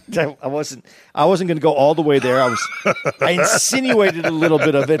 I wasn't going to go all the way there. I insinuated a little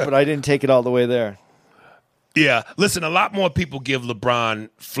bit of it, but I didn't take it all the way there. Yeah. Listen, a lot more people give LeBron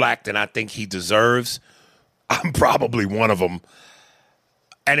flack than I think he deserves. I'm probably one of them.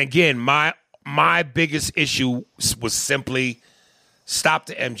 And again, my biggest issue was simply stop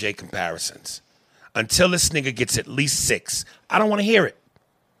the MJ comparisons. Until this nigga gets at least 6, I don't want to hear it.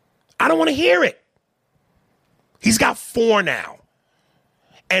 I don't want to hear it. He's got 4 now.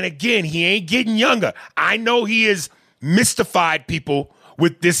 And again, he ain't getting younger. I know he has mystified people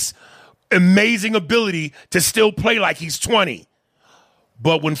with this amazing ability to still play like he's 20.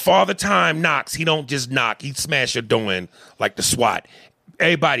 But when Father Time knocks, he don't just knock. He smash your door in like the SWAT.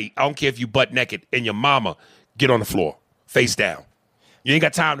 Everybody, I don't care if you butt naked and your mama, get on the floor, face down. You ain't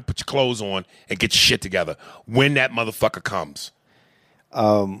got time to put your clothes on and get your shit together when that motherfucker comes.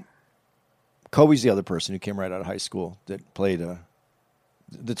 Kobe's the other person who came right out of high school that played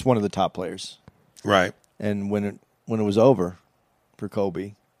that's one of the top players. Right. And when it was over for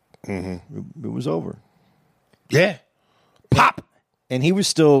Kobe, it was over. Yeah. Pop. And he was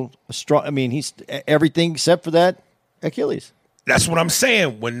still a strong. I mean, he's everything except for that Achilles. That's what I'm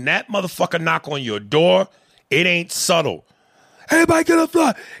saying. When that motherfucker knock on your door, it ain't subtle. Everybody get on the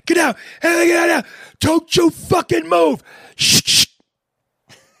floor. Get out. Hey, get out. Don't you fucking move. Shh.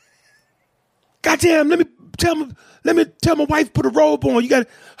 Goddamn, let me tell my wife put a robe on. You got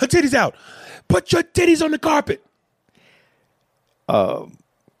her titties out. Put your titties on the carpet.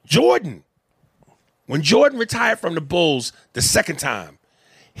 Jordan. When Jordan retired from the Bulls the second time,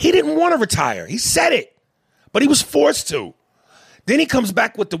 he didn't want to retire. He said it, but he was forced to. Then he comes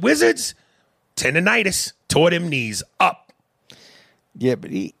back with the Wizards, tendonitis, tore them knees up. Yeah,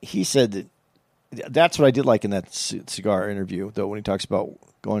 but he said that that's what I did like in that cigar interview, though, when he talks about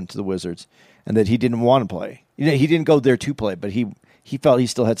going to the Wizards and that he didn't want to play. He didn't go there to play, but he felt he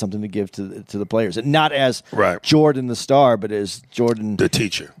still had something to give to the players. And not as Jordan the star, but as Jordan the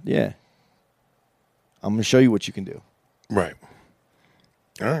teacher. Yeah. I'm going to show you what you can do. Right.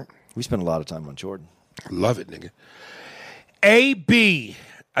 All right. We spent a lot of time on Jordan. Love it, nigga. AB,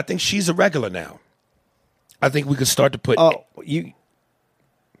 I think she's a regular now. I think we could start to put... Oh, you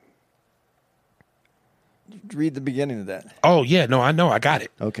read the beginning of that. Oh, yeah. No, I know. I got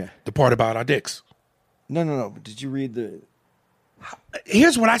it. Okay. The part about our dicks. No. Did you read the...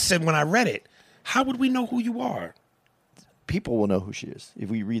 Here's what I said when I read it. How would we know who you are? people will know who she is if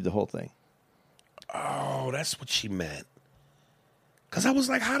we read the whole thing. Oh, that's what she meant. Because I was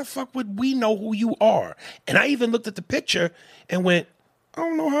like, how the fuck would we know who you are? And I even looked at the picture and went, I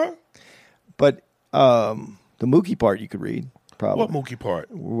don't know her. But the Mookie part you could read, probably. What Mookie part?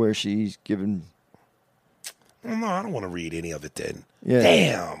 Where she's given... No, I don't want to read any of it then. Yeah.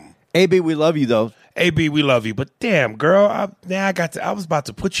 Damn. AB, we love you, though. AB, we love you. But damn, girl, I was about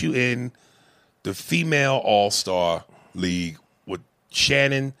to put you in the female all-star league with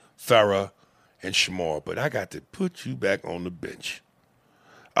Shannon, Farrah, and Shamar. But I got to put you back on the bench.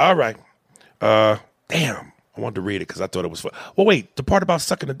 All right. Damn. I wanted to read it because I thought it was fun. Well, wait. The part about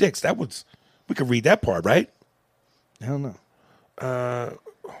sucking the dicks, we could read that part, right? I don't know.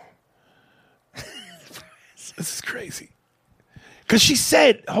 This is crazy. Because she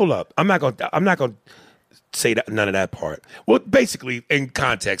said, hold up, I'm not gonna say that, none of that part. Well, basically, in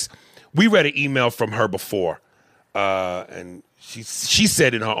context, we read an email from her before, and she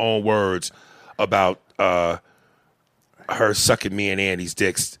said in her own words about her sucking me and Andy's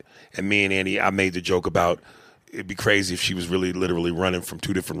dicks, and me and Andy, I made the joke about it'd be crazy if she was really literally running from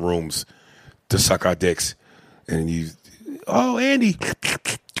 2 different rooms to suck our dicks, and Andy,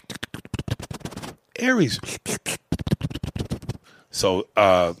 Aries. So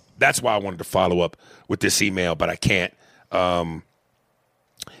that's why I wanted to follow up with this email, but I can't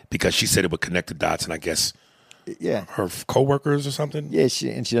because she said it would connect the dots, and I guess her coworkers or something. Yeah, she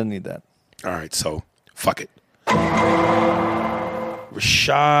doesn't need that. All right, so fuck it.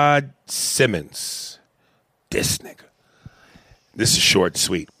 Rashad Simmons, this nigga. This is short and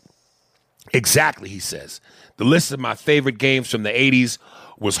sweet. Exactly, he says. The list of my favorite games from the 80s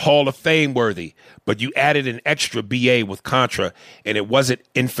was Hall of Fame worthy, but you added an extra BA with Contra, and it wasn't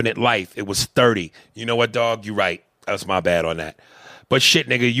Infinite Life. It was 30. You know what, dog? You right. That was my bad on that. But shit,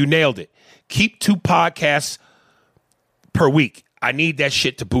 nigga, you nailed it. Keep 2 podcasts per week. I need that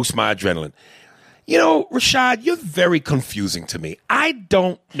shit to boost my adrenaline. You know, Rashad, you're very confusing to me. I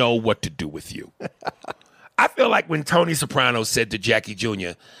don't know what to do with you. I feel like when Tony Soprano said to Jackie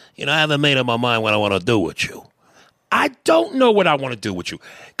Jr., I haven't made up my mind what I want to do with you. I don't know what I want to do with you.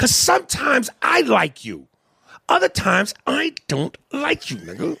 Because sometimes I like you. Other times I don't like you,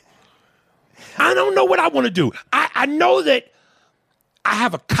 nigga. I don't know what I want to do. I know that I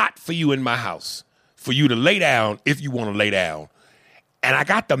have a cot for you in my house for you to lay down if you want to lay down. And I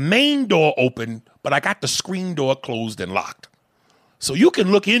got the main door open, but I got the screen door closed and locked. So you can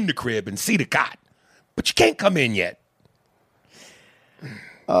look in the crib and see the cot, but you can't come in yet.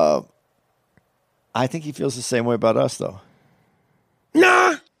 I think he feels the same way about us, though.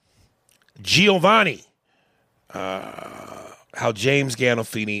 Nah. Giovanni. How James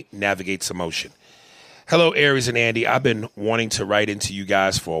Gandolfini navigates emotion. Hello, Aries and Andy. I've been wanting to write into you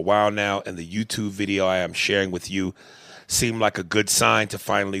guys for a while now, and the YouTube video I am sharing with you seemed like a good sign to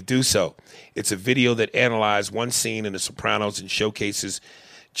finally do so. It's a video that analyzed one scene in The Sopranos and showcases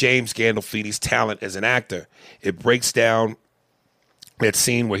James Gandolfini's talent as an actor. It breaks down that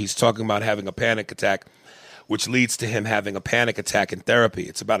scene where he's talking about having a panic attack, which leads to him having a panic attack in therapy.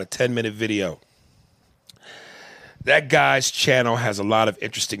 It's about a 10-minute video. That guy's channel has a lot of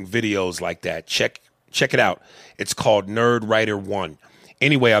interesting videos like that. Check it out. It's called Nerd Writer 1.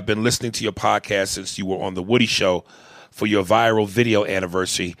 Anyway, I've been listening to your podcast since you were on The Woody Show for your viral video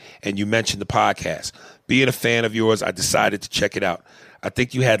anniversary, and you mentioned the podcast. Being a fan of yours, I decided to check it out. I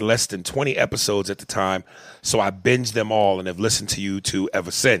think you had less than 20 episodes at the time, so I binged them all and have listened to you two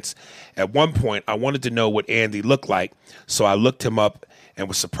ever since. At one point, I wanted to know what Andy looked like, so I looked him up and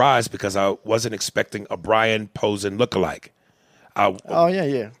was surprised because I wasn't expecting a Brian Posehn lookalike.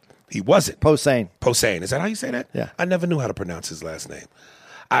 Yeah. He wasn't. Posehn. Posehn. Is that how you say that? Yeah. I never knew how to pronounce his last name.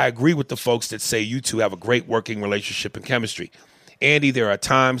 I agree with the folks that say you two have a great working relationship and chemistry. Andy, there are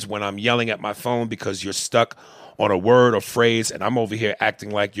times when I'm yelling at my phone because you're stuck on a word or phrase, and I'm over here acting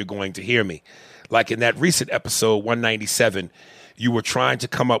like you're going to hear me. Like in that recent episode 197, you were trying to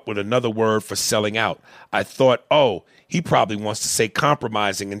come up with another word for selling out. I thought, he probably wants to say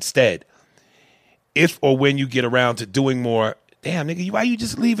compromising instead. If or when you get around to doing more, damn, nigga, why you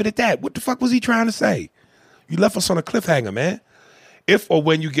just leave it at that? What the fuck was he trying to say? You left us on a cliffhanger, man. If or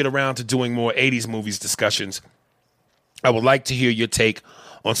when you get around to doing more 80s movies discussions, I would like to hear your take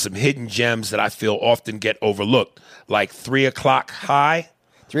on some hidden gems that I feel often get overlooked, like 3 O'Clock High.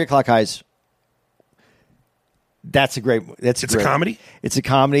 3 O'Clock High's. That's a great. A comedy. It's a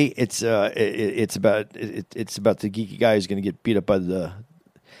comedy. It's about the geeky guy who's going to get beat up by the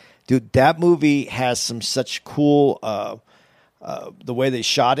dude. That movie has some such cool. The way they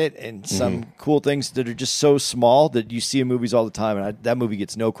shot it and some cool things that are just so small that you see in movies all the time, and that movie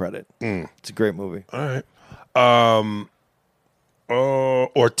gets no credit. It's a great movie. All right.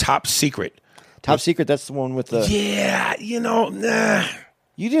 Or Top Secret. Top Secret, that's the one with the... Yeah, nah.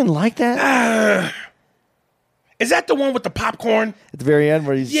 You didn't like that? Is that the one with the popcorn? At the very end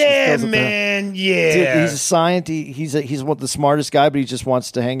where he's... Yeah, man, yeah. Dude, he's a scientist. He's one of the smartest guy, but he just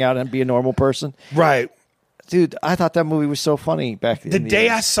wants to hang out and be a normal person. Right. Dude, I thought that movie was so funny back then. The day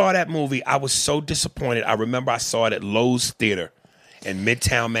I saw that movie, I was so disappointed. I remember I saw it at Lowe's Theater in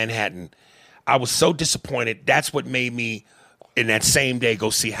Midtown Manhattan. I was so disappointed. That's what made me, in that same day, go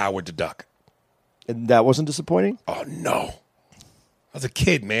see Howard the Duck. And that wasn't disappointing? Oh, no. I was a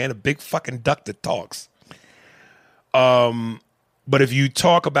kid, man. A big fucking duck that talks. But if you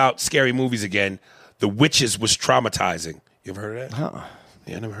talk about scary movies again, The Witches was traumatizing. You ever heard of that? Uh-uh.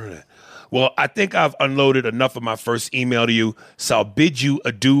 Yeah, I never heard of that. Well, I think I've unloaded enough of my first email to you, so I'll bid you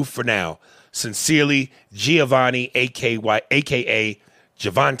adieu for now. Sincerely, Giovanni, a.k.a.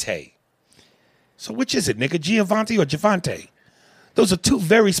 Javante. So which is it, nigga? Giovanni or Javante? Those are two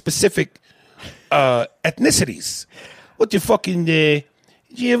very specific ethnicities. What you fucking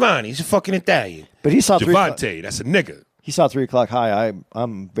Giovanni? He's a fucking Italian. But he saw Javante. That's a nigga. He saw 3 O'Clock High.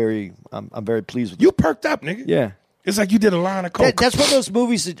 I'm very pleased with you. Perked up, nigka. Yeah. It's like you did a line of coke. That's one of those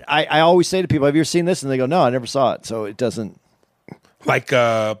movies that I always say to people, have you ever seen this? And they go, no, I never saw it. So it doesn't. Like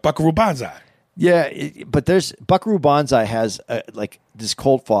Buckaroo Banzai. Yeah, but Buckaroo Banzai has like this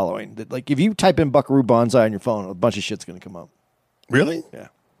cult following. That, like if you type in Buckaroo Banzai on your phone, a bunch of shit's going to come up. Really? Yeah.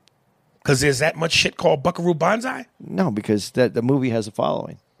 Because there's that much shit called Buckaroo Banzai? No, because the movie has a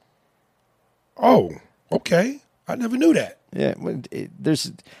following. Oh, okay. I never knew that. Yeah,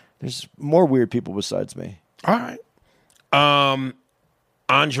 there's more weird people besides me. All right.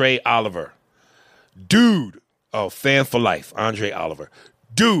 Andre Oliver. Dude. Oh, fan for life. Andre Oliver.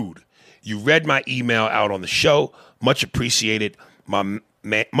 Dude, you read my email out on the show. Much appreciated.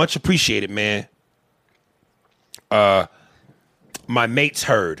 Much appreciated, man. My mates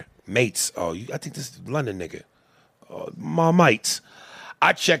heard. Mates. Oh, I think this is London nigga. My mates.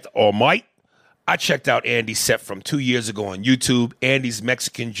 I checked out Andy's set from 2 years ago on YouTube. Andy's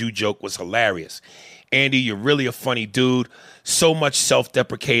Mexican Jew joke was hilarious. Andy, you're really a funny dude. So much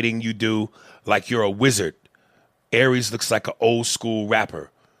self-deprecating you do, like you're a wizard. Aries looks like an old school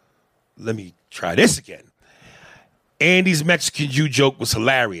rapper. Let me try this again. Andy's Mexican Jew joke was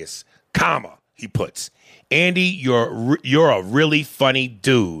hilarious. Comma, he puts. Andy, you're a really funny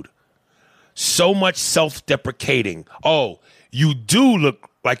dude. So much self-deprecating. Oh, you do look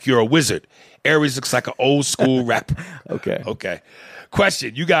like you're a wizard. Aries looks like an old school rapper. Okay.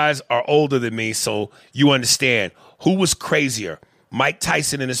 Question. You guys are older than me, so you understand. Who was crazier? Mike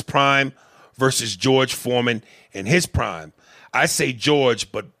Tyson in his prime versus George Foreman in his prime? I say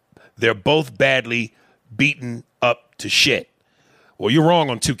George, but they're both badly beaten up to shit. Well, you're wrong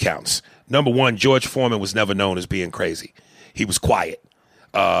on 2 counts. Number one, George Foreman was never known as being crazy. He was quiet.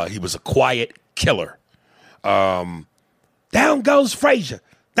 He was a quiet killer. Down goes Frazier.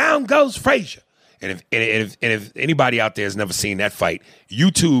 Down goes Frazier. And if anybody out there has never seen that fight,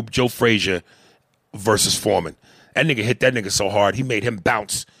 YouTube Joe Frazier versus Foreman. That nigga hit that nigga so hard, he made him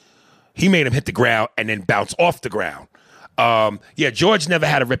bounce. He made him hit the ground and then bounce off the ground. Yeah, George never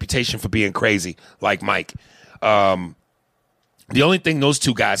had a reputation for being crazy like Mike. The only thing those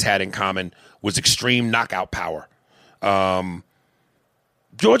two guys had in common was extreme knockout power.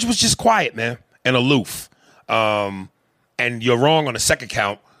 George was just quiet, man, and aloof. And you're wrong on the second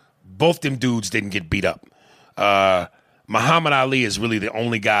count. Both them dudes didn't get beat up. Muhammad Ali is really the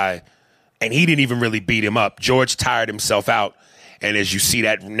only guy, and he didn't even really beat him up. George tired himself out, and as you see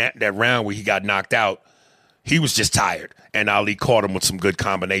that round where he got knocked out, he was just tired, and Ali caught him with some good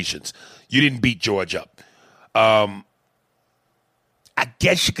combinations. You didn't beat George up. I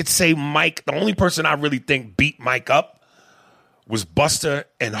guess you could say Mike, the only person I really think beat Mike up was Buster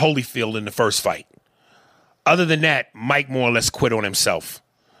and Holyfield in the first fight. Other than that, Mike more or less quit on himself.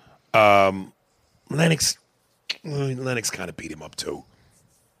 Lennox kind of beat him up too.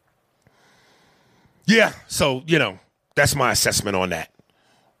 Yeah, so, that's my assessment on that.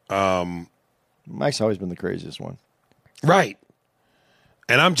 Mike's always been the craziest one. Right.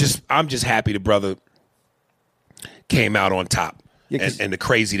 And I'm just happy the brother came out on top. Yeah, and the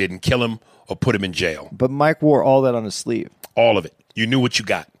crazy didn't kill him or put him in jail. But Mike wore all that on his sleeve. All of it. You knew what you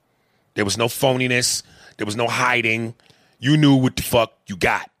got. There was no phoniness. There was no hiding. You knew what the fuck you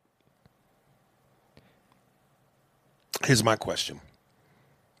got. Here's my question.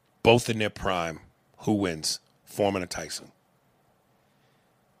 Both in their prime, who wins? Foreman or Tyson?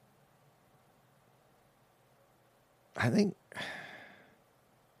 I think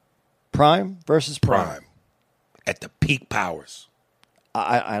prime versus prime. At the peak powers.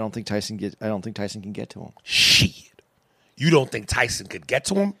 I don't think Tyson can get to him. Shit. You don't think Tyson could get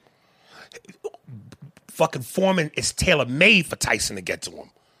to him? Fucking Foreman is tailor-made for Tyson to get to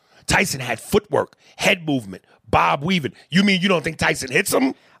him. Tyson had footwork, head movement, bob weaving. You mean you don't think Tyson hits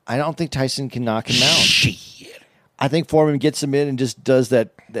him? I don't think Tyson can knock him out. Shit. I think Foreman gets him in and just does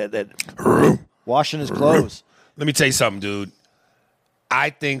that washing his clothes. Let me tell you something, dude. I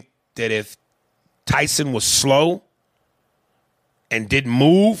think that if Tyson was slow and didn't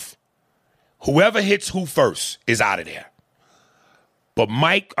move, whoever hits who first is out of there. But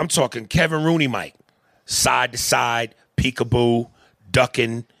Mike, I'm talking Kevin Rooney Mike. Side to side, peekaboo,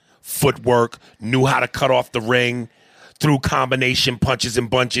 ducking, footwork, knew how to cut off the ring, threw combination punches and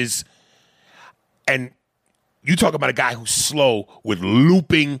bunches. And you talk about a guy who's slow with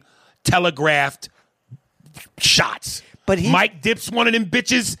looping, telegraphed shots. But Mike dips one of them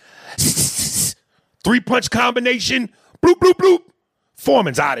bitches, 3-punch combination, bloop, bloop, bloop.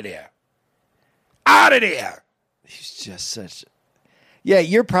 Foreman's out of there. Out of there. He's just such... Yeah,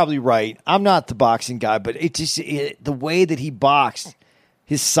 you're probably right. I'm not the boxing guy, but the way that he boxed,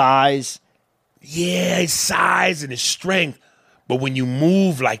 his size. Yeah, his size and his strength. But when you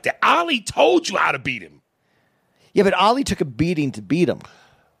move like that, Ali told you how to beat him. Yeah, but Ali took a beating to beat him.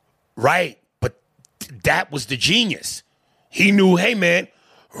 Right, but that was the genius. He knew, hey, man,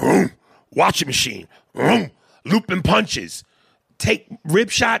 watching machine, looping punches, take rib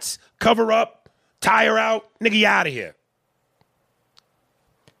shots, cover up, tire out, nigga, you out of here.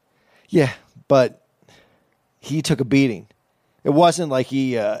 Yeah, but he took a beating. It wasn't like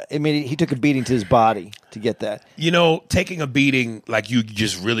he took a beating to his body to get that. You know, taking a beating like you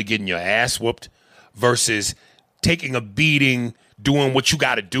just really getting your ass whooped versus taking a beating, doing what you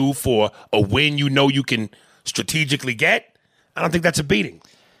got to do for a win you know you can strategically get, I don't think that's a beating.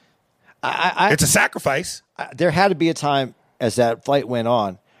 It's a sacrifice. There had to be a time as that fight went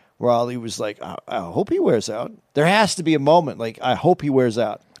on where Ali was like, I hope he wears out. There has to be a moment like, I hope he wears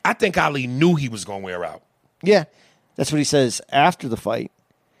out. I think Ali knew he was going to wear out. Yeah, that's what he says after the fight.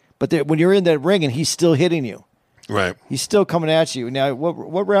 But when you're in that ring and he's still hitting you, right? He's still coming at you. Now,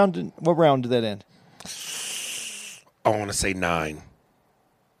 what round did that end? I want to say 9.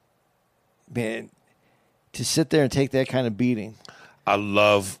 Man, to sit there and take that kind of beating. I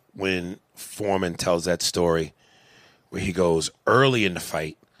love when Foreman tells that story where he goes early in the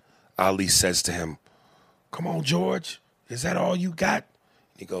fight. Ali says to him, "Come on, George, is that all you got?"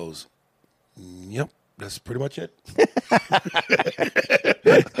 He goes, "Yep, that's pretty much it."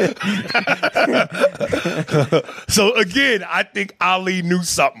 So again, I think Ali knew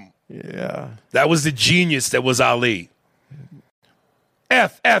something. Yeah. That was the genius that was Ali.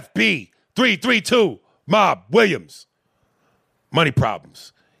 FFP 332, Mob Williams. Money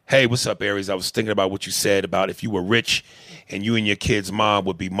problems. Hey, what's up, Aries? I was thinking about what you said about if you were rich and you and your kid's mom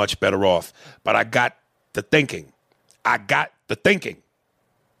would be much better off. But I got the thinking. He got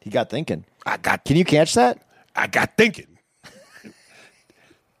thinking. Can you catch that? I got thinking.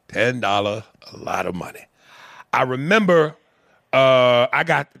 $10, a lot of money. I remember I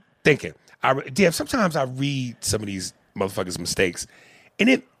got thinking. Sometimes I read some of these motherfuckers' mistakes, and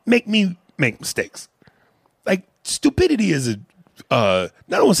it make me make mistakes. Like stupidity is I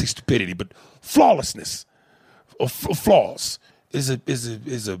don't want to say stupidity, but flawlessness or flaws is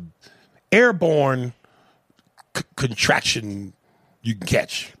a airborne contraction you can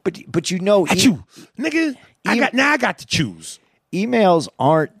catch. But you know, at you, nigga. I got to choose. Emails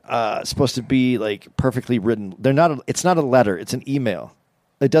aren't supposed to be like perfectly written. They're not. It's not a letter. It's an email.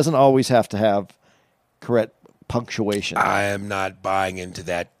 It doesn't always have to have correct punctuation. I am not buying into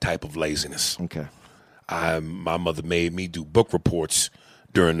that type of laziness. Okay. My mother made me do book reports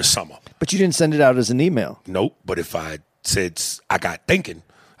during the summer. But you didn't send it out as an email. Nope. But if I said I got thinking,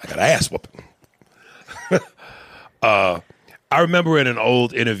 I got ass whooping. I remember in an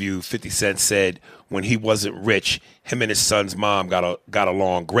old interview, 50 Cent said when he wasn't rich, him and his son's mom got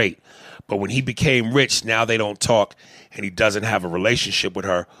along great. But when he became rich, now they don't talk, and he doesn't have a relationship with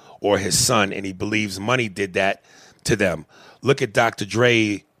her or his son, and he believes money did that to them. Look at Dr.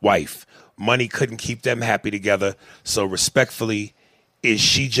 Dre's wife. Money couldn't keep them happy together. So respectfully, is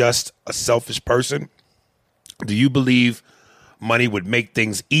she just a selfish person? Do you believe money would make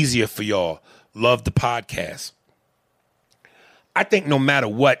things easier for y'all? Love the podcast. I think no matter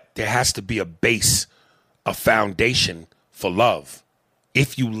what, there has to be a base, a foundation for love.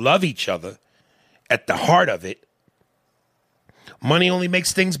 If you love each other, at the heart of it, money only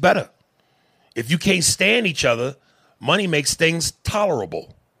makes things better. If you can't stand each other, money makes things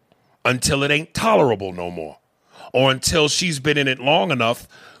tolerable until it ain't tolerable no more. Or until she's been in it long enough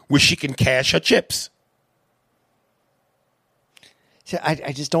where she can cash her chips. See,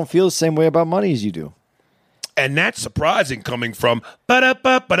 I just don't feel the same way about money as you do. And that's surprising coming from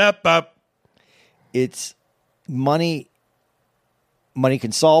ba-da-ba-ba-da-ba. It's money. Money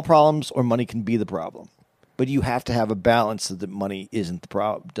can solve problems, or money can be the problem. But you have to have a balance so that money isn't the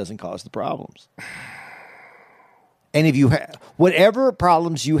problem, doesn't cause the problems. And if you whatever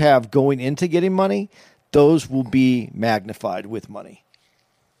problems you have going into getting money, those will be magnified with money.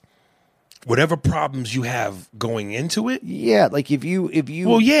 Whatever problems you have going into it? Yeah, like if you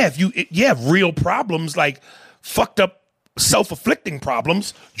have real problems like fucked up self-afflicting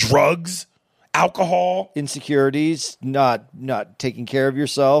problems, drugs, alcohol, insecurities, not taking care of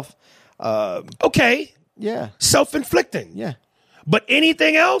yourself. Okay. Yeah. Self-inflicting. Yeah. But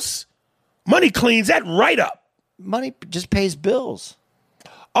anything else, money cleans that right up. Money just pays bills.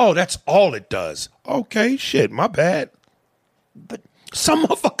 Oh, that's all it does. Okay, shit, my bad. But some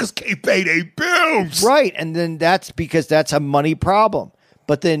motherfuckers can't pay their bills. Right, and then that's because that's a money problem.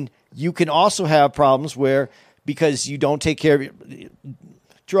 But then you can also have problems where because you don't take care of it,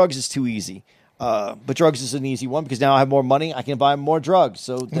 drugs is too easy. But drugs is an easy one because now I have more money. I can buy more drugs.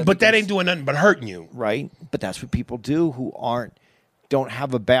 But that ain't doing nothing but hurting you. Right. But that's what people do who don't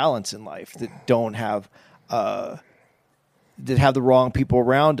have a balance in life, that don't have, that have the wrong people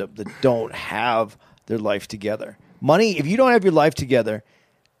around them, that don't have their life together. Money, if you don't have your life together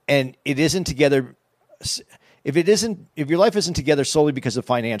and it isn't together, if your life isn't together solely because of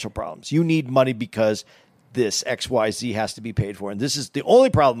financial problems, you need money because this XYZ has to be paid for. And this is the only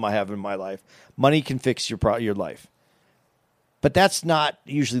problem I have in my life. Money can fix your life. But that's not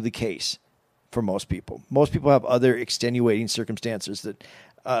usually the case for most people. Most people have other extenuating circumstances that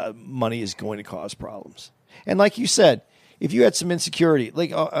money is going to cause problems. And like you said, if you had some insecurity,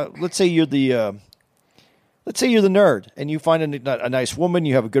 like let's say you're the nerd and you find a nice woman,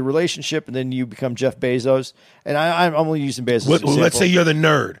 you have a good relationship, and then you become Jeff Bezos. And I'm only using Bezos as an example. Let's say you're the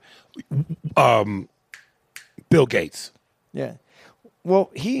nerd. Bill Gates. Yeah.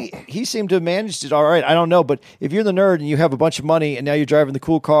 Well, he seemed to have managed it all right. I don't know, but if you're the nerd and you have a bunch of money and now you're driving the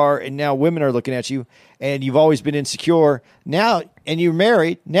cool car and now women are looking at you and you've always been insecure now and you're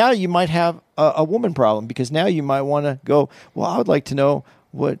married, now you might have a woman problem because now you might want to go, well, I would like to know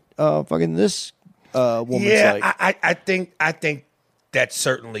what fucking this woman's like. Yeah, I think that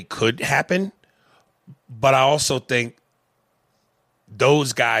certainly could happen, but I also think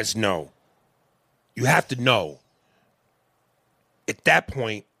those guys know. You have to know. At that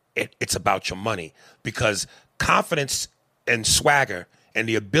point, it's about your money because confidence and swagger and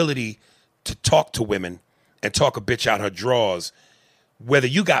the ability to talk to women and talk a bitch out her drawers, whether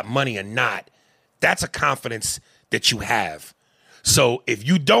you got money or not, that's a confidence that you have. So if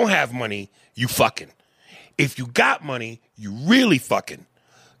you don't have money, you fucking. If you got money, you really fucking.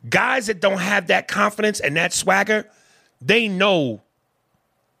 Guys that don't have that confidence and that swagger, they know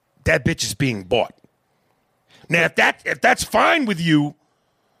that bitch is being bought. Now, if that's fine with you,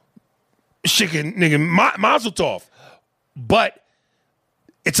 chicken nigga, mazel tov. But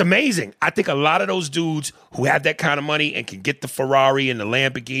it's amazing. I think a lot of those dudes who have that kind of money and can get the Ferrari and the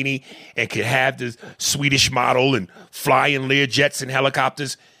Lamborghini and can have the Swedish model and fly in Learjets and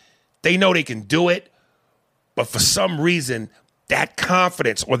helicopters, they know they can do it. But for some reason, that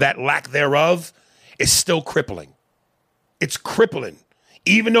confidence or that lack thereof is still crippling. It's crippling.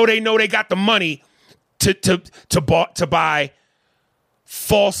 Even though they know they got the money to buy a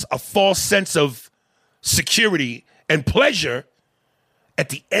false sense of security and pleasure, at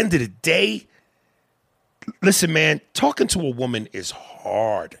the end of the day, listen, man, talking to a woman is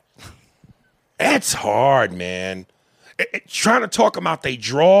hard. That's hard, man. Trying to talk them out their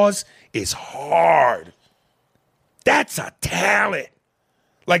drawers is hard. That's a talent.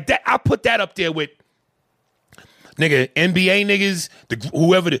 Like that, I put that up there with nigga, NBA niggas,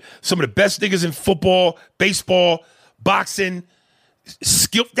 some of the best niggas in football, baseball, boxing,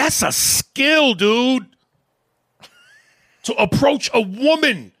 skill. That's a skill, dude. To approach a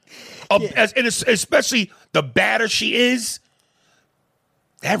woman, and especially the badder she is,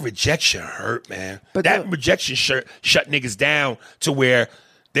 that rejection hurt, man. But that rejection shut niggas down to where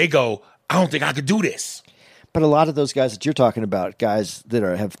they go, I don't think I could do this. But a lot of those guys that you're talking about, guys that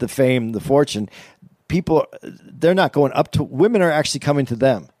have the fame, the fortune, people, they're not going up to women, are actually coming to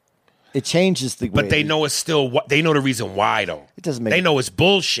them. It changes the way. But they know it's still, they know the reason why, though. It doesn't make. They know it's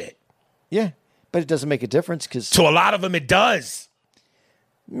bullshit. Yeah, but it doesn't make a difference because to a lot of them it does.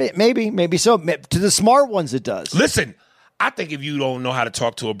 Maybe so. To the smart ones, it does. Listen, I think if you don't know how to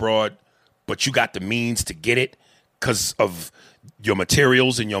talk to a broad, but you got the means to get it because of your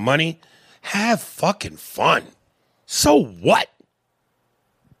materials and your money, have fucking fun. So what?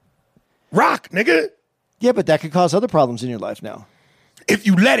 Rock, nigga. Yeah, but that could cause other problems in your life now. If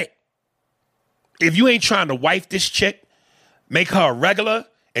you let it. if you ain't trying to wife this chick, make her a regular,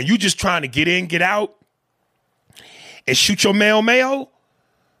 and you just trying to get in, get out, and shoot your mayo,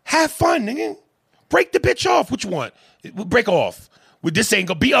 have fun, nigga. Break the bitch off. What you want? Break off. Well, this ain't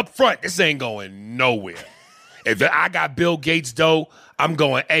gonna be up front. This ain't going nowhere. If I got Bill Gates dough, I'm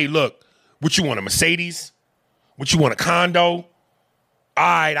going, hey, look, what you want, a Mercedes? What you want, a condo? All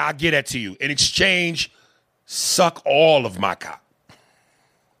right, I'll get that to you. In exchange, suck all of my cock.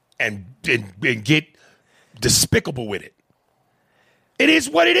 And get despicable with it. It is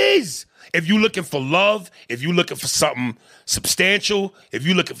what it is. If you're looking for love, if you're looking for something substantial, if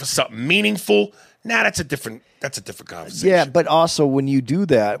you're looking for something meaningful, that's a different conversation. Yeah, but also when you do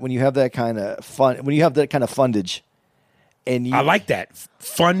that, when you have that kind of fun, when you have that kind of fundage, and I like that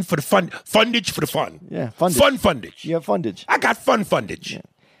fun for the fun, fundage for the fun. Yeah, fundage. Fun fundage. You have fundage. I got fun fundage. Yeah.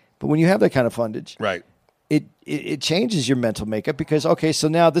 But when you have that kind of fundage, right, it changes your mental makeup because okay, so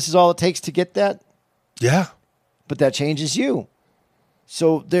now this is all it takes to get that. Yeah, but that changes you.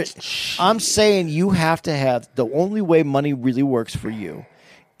 So I'm saying you have to have the only way money really works for you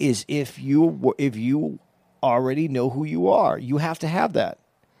is if you already know who you are. You have to have that,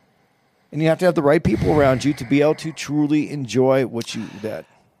 and you have to have the right people around you to be able to truly enjoy what you that.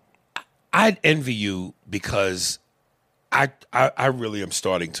 I'd envy you because I really am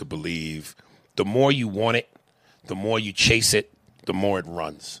starting to believe the more you want it, the more you chase it, the more it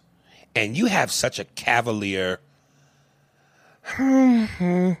runs, and you have such a cavalier.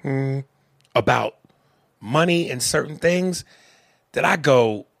 About money and certain things that I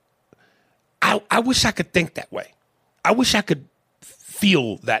go, I wish I could think that way. I wish I could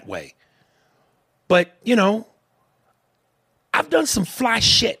feel that way. But, I've done some fly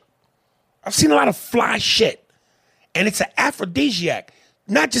shit. I've seen a lot of fly shit. And it's an aphrodisiac,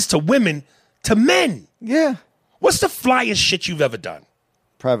 not just to women, to men. Yeah. What's the flyest shit you've ever done?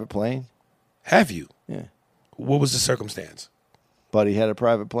 Private plane. Have you? Yeah. What was the circumstance? Buddy had a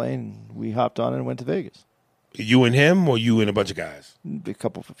private plane. We hopped on it and went to Vegas. You and him, or you and a bunch of guys? A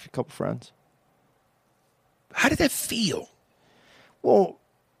couple friends. How did that feel? Well,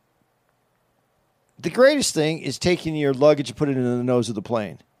 the greatest thing is taking your luggage and putting it in the nose of the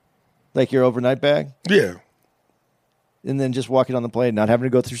plane, like your overnight bag. Yeah. And then just walking on the plane, not having to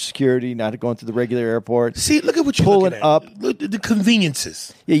go through security, not going through the regular airport. See, look at what you're pulling looking at. up. Look at the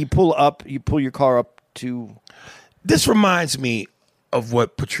conveniences. Yeah, you pull your car up to. This reminds me of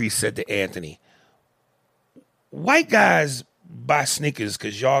what Patrice said to Anthony. White guys buy sneakers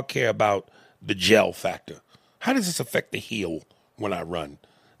because y'all care about the gel factor. How does this affect the heel when I run?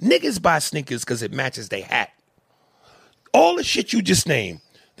 Niggas buy sneakers because it matches their hat. All the shit you just named,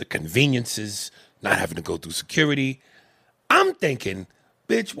 the conveniences, not having to go through security. I'm thinking,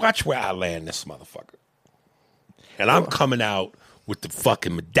 bitch, watch where I land this motherfucker. And I'm coming out with the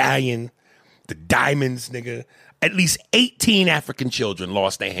fucking medallion, the diamonds, nigga. At least 18 African children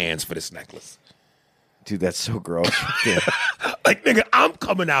lost their hands for this necklace. Dude, that's so gross. Like, nigga, I'm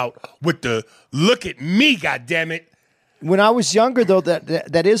coming out with the look at me, goddammit. When I was younger, though,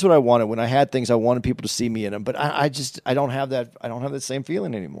 that is what I wanted. When I had things, I wanted people to see me in them. But I don't have that. I don't have that same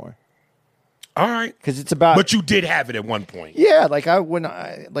feeling anymore. All right, because it's about. But you did have it at one point. Yeah,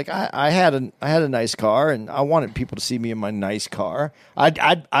 I had a nice car, and I wanted people to see me in my nice car.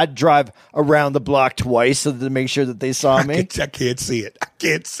 I'd drive around the block twice so to make sure that they saw me. I can't see it. I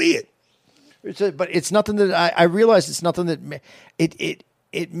can't see it. But it's nothing that I realized. It's nothing that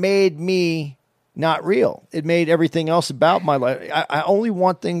it made me not real. It made everything else about my life. I only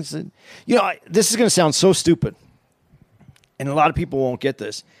want things that this is going to sound so stupid, and a lot of people won't get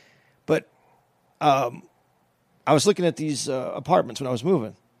this, but. I was looking at these apartments when I was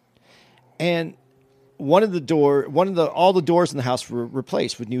moving, and all the doors in the house were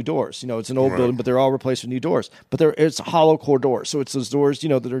replaced with new doors. It's an old building, but they're all replaced with new doors. But it's hollow core doors, so it's those doors,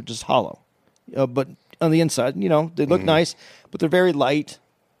 that are just hollow. But on the inside, they look nice, but they're very light.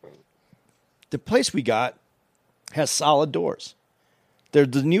 The place we got has solid doors. They're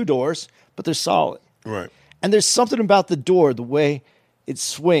the new doors, but they're solid. Right. And there's something about the door, the way it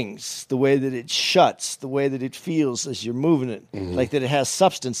swings, the way that it shuts, the way that it feels as you're moving it, like that it has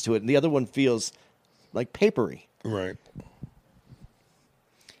substance to it, and the other one feels like papery. Right.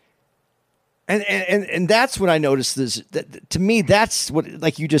 And that's when I noticed this. To me, that's what,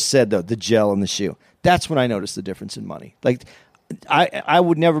 like you just said, though, the gel in the shoe. That's when I noticed the difference in money. Like, I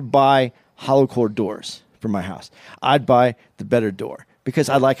would never buy hollow core doors for my house. I'd buy the better door because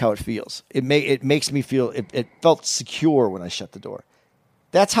I like how it feels. It makes me feel. It felt secure when I shut the door.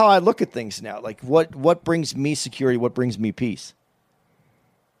 That's how I look at things now. Like, what brings me security? What brings me peace?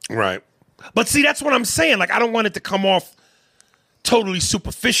 Right. But see, that's what I'm saying. Like, I don't want it to come off totally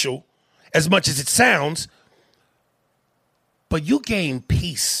superficial as much as it sounds, but you gain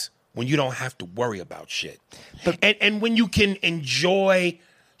peace when you don't have to worry about shit. And when you can enjoy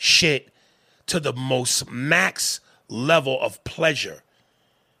shit to the most max level of pleasure,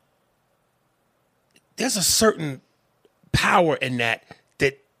 there's a certain power in that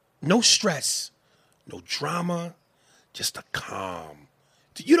no stress, no drama, just a calm.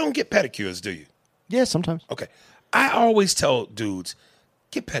 You don't get pedicures, do you? Yeah, sometimes. Okay. I always tell dudes,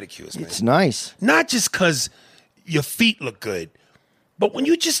 get pedicures, man. It's nice. Not just because your feet look good, but when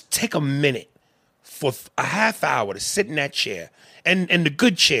you just take a minute for a half hour to sit in that chair, and the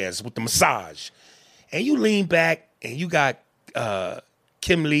good chairs with the massage, and you lean back and you got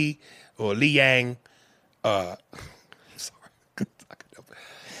Kim Lee or Lee Yang,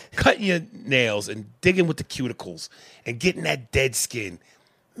 cutting your nails and digging with the cuticles and getting that dead skin,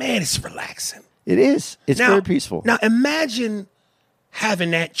 man, it's relaxing. It is. It's very peaceful. Now imagine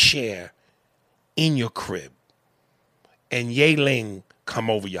having that chair in your crib and Ye Ling come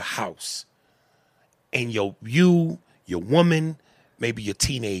over your house and your woman, maybe your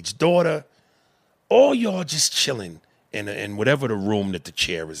teenage daughter, all y'all just chilling in whatever the room that the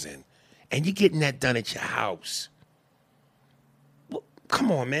chair is in, and you're getting that done at your house. Well,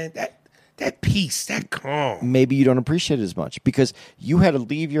 come on, man. That peace, that calm. Maybe you don't appreciate it as much because you had to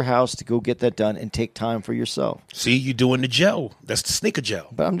leave your house to go get that done and take time for yourself. See, you're doing the gel. That's the sneaker gel.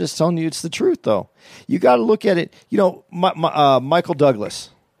 But I'm just telling you, it's the truth, though. You got to look at it. You know, Michael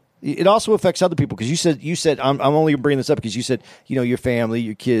Douglas. It also affects other people because you said I'm only bringing this up because you said, you know, your family,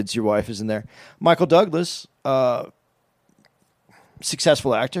 your kids, your wife is in there. Michael Douglas,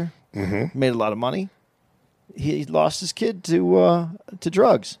 successful actor, made a lot of money. He lost his kid to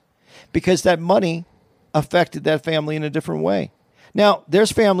drugs because that money affected that family in a different way. Now,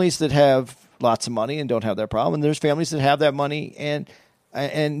 there's families that have lots of money and don't have that problem, and there's families that have that money and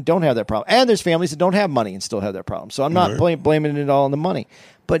don't have that problem, and there's families that don't have money and still have that problem. So I'm not blaming it all on the money,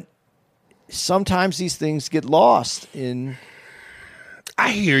 but sometimes these things get lost in.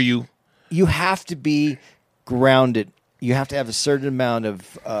 I hear you. You have to be grounded. You have to have a certain amount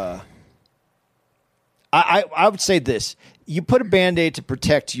of. I would say this: you put a Band-Aid to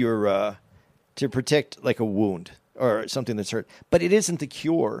protect your, like a wound or something that's hurt, but it isn't the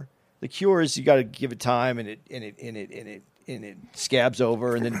cure. The cure is you got to give it time, and it scabs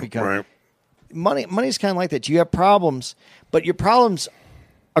over, and then it becomes right. Money is kind of like that. You have problems, but your problems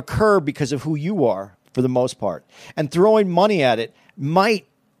occur because of who you are for the most part, and throwing money at it might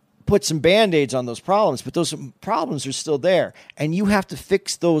put some Band-Aids on those problems, but those problems are still there, and you have to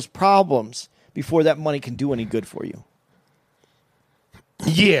fix those problems before that money can do any good for you.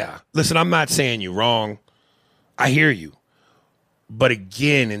 Yeah. Listen, I'm not saying you're wrong. I hear you. But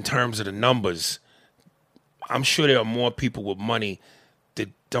again, in terms of the numbers, I'm sure there are more people with money that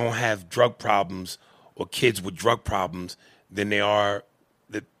don't have drug problems or kids with drug problems than there are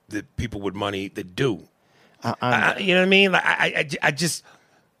the people with money that do. You know what I mean? Like I just,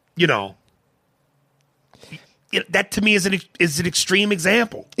 you know, that to me is an extreme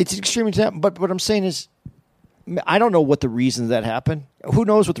example. It's an extreme example, but what I'm saying is, I don't know what the reasons that happen. Who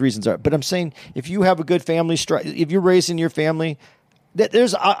knows what the reasons are? But I'm saying if you have a good family, if you're raising your family,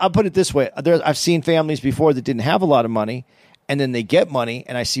 I'll put it this way: I've seen families before that didn't have a lot of money, and then they get money,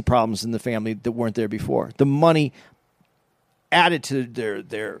 and I see problems in the family that weren't there before. The money added to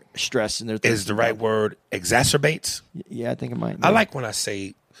their stress and their things. Is the right word exacerbates? Yeah, I think it might. I like when I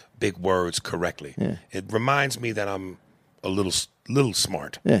say big words correctly. Yeah. It reminds me that I'm a little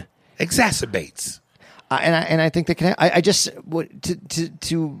smart. Yeah, exacerbates. And I think that can. I just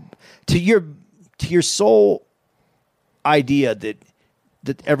to your soul idea that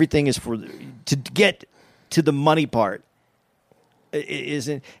everything is to get to the money part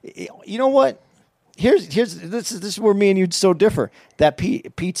isn't. You know what? Here's this is where me and you so differ. That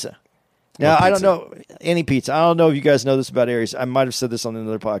pizza. Now, I don't know any pizza. I don't know if you guys know this about Aries. I might have said this on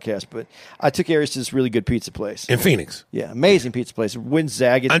another podcast, but I took Aries to this really good pizza place in Phoenix. Yeah, amazing pizza place. Wins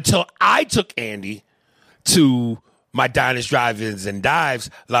Zagat. Until I took Andy to my diners, drive-ins, and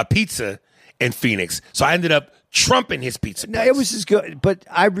dives, La Pizza in Phoenix. So I ended up trumping his pizza place. No, it was as good, but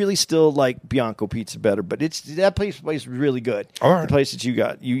I really still like Bianco Pizza better. But that place is really good. All right. The place that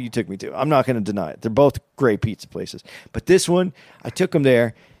you took me to. I'm not going to deny it. They're both great pizza places. But this one, I took him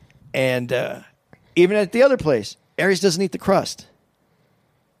there, and even at the other place, Aries doesn't eat the crust.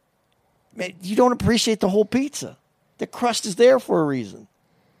 Man, you don't appreciate the whole pizza. The crust is there for a reason.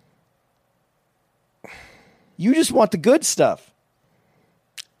 You just want the good stuff.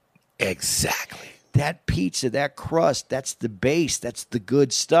 Exactly. That pizza, that crust, that's the base. That's the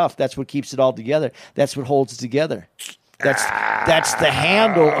good stuff. That's what keeps it all together. That's what holds it together. That's the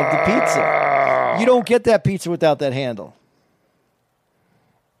handle of the pizza. You don't get that pizza without that handle.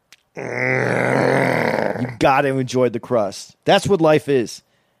 You got to enjoy the crust. That's what life is.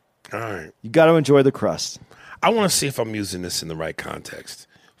 All right. You got to enjoy the crust. I want to see if I'm using this in the right context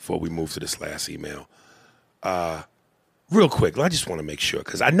before we move to this last email. Real quick, I just want to make sure,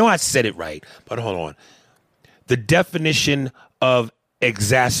 because I know I said it right, but hold on. The definition of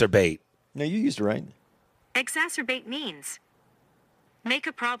exacerbate. No, you used it right. Exacerbate means make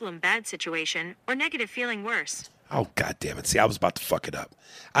a problem, bad situation, or negative feeling worse. Oh, God damn it. See, I was about to fuck it up.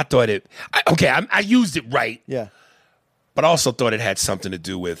 I thought I used it right. Yeah. But I also thought it had something to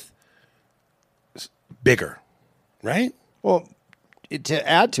do with bigger, right? Well, to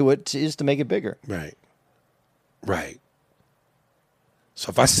add to it is to make it bigger. Right. Right. So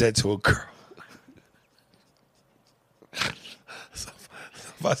if I said to a girl, if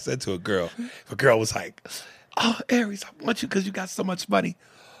a girl was like, oh, Aries, I want you because you got so much money.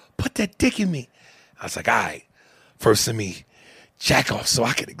 Put that dick in me. I was like, all right, first let me jack off so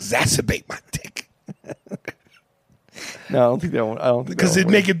I can exacerbate my dick. No, I don't think that one. I don't think because it'd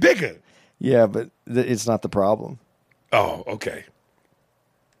make it bigger. Yeah, but it's not the problem. Oh, okay.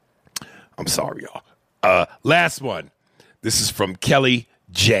 I'm sorry, y'all. Last one. This is from Kelly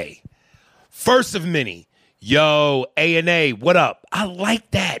J. First of many. Yo, A&A, what up? I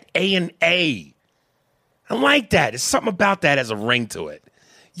like that. A&A. I like that. There's something about that has a ring to it.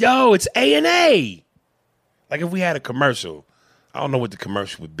 Yo, it's A&A. Like if we had a commercial, I don't know what the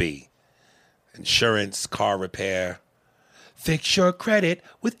commercial would be. Insurance, car repair. Fix your credit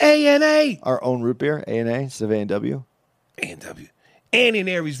with A&A. Our own root beer, A&A, instead of A&W. A&W. And in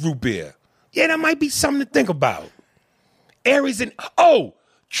Aries root beer. Yeah, that might be something to think about. Aries and,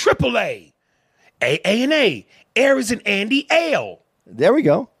 AAA. A&A. Aries and Andy Ale. There we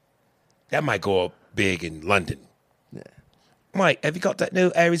go. That might go up big in London. Yeah. Mike, have you got that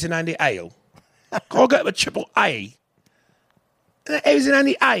new Aries and Andy Ale? I'll get a AAA. Aries and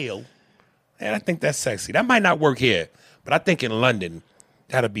Andy Ale. And I think that's sexy. That might not work here, but I think in London,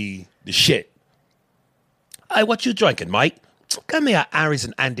 that'll be the shit. Hey, what you drinking, Mike? Give me a Aries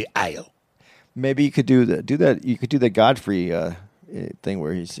and Andy Ale. Maybe you could do that. You could do the Godfrey thing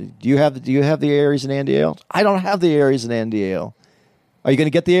where he said, "Do you have the Aries and Andy Ale?" I don't have the Aries and Andy Ale. Are you going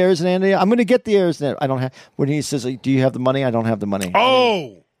to get the Aries and Andy Ale? I'm going to get the Aries and I don't have. When he says, "Do you have the money?" I don't have the money.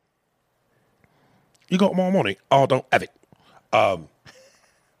 Oh, you got more money? Oh, don't have it.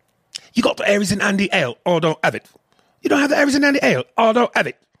 You got the Aries and Andy Ale? Oh, don't have it. You don't have the Aries and Andy Ale? Oh, don't have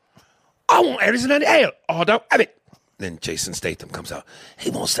it. I want Aries and Andy Ale. Oh, don't have it. Then Jason Statham comes out. He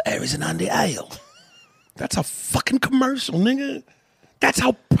wants the Aries and Andy Ale. That's a fucking commercial, nigga. That's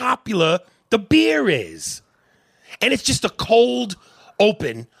how popular the beer is. And it's just a cold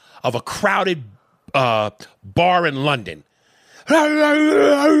open of a crowded bar in London.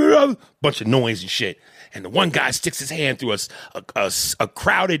 Bunch of noise and shit. And the one guy sticks his hand through a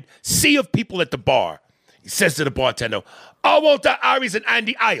crowded sea of people at the bar. He says to the bartender, I want the Aries and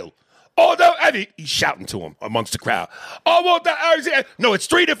Andy Ale. Oh, no, Eddie. He's shouting to him amongst the crowd. I want the Aries and Andy. No, it's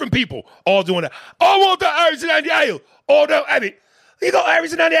three different people all doing that. I want the Aries and Andy Ale. Oh, no, Eddie. You got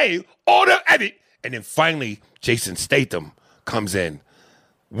Aries and Andy Ale. Oh, no, Eddie. And then finally, Jason Statham comes in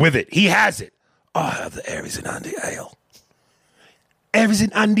with it. He has it. I have the Aries and Andy Ale. Aries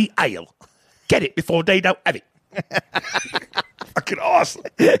and Andy Ale. Get it before they don't have it. Fucking awesome.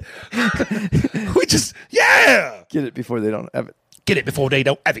 We just, yeah. Get it before they don't have it. Get it before they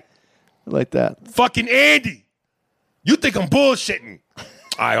don't have it. I like that. Fucking Andy. You think I'm bullshitting? All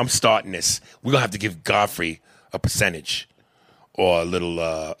right, I'm starting this. We're going to have to give Godfrey a percentage or a little,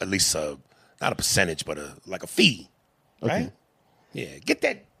 at least not a percentage, but like a fee. Right? Okay. Yeah, get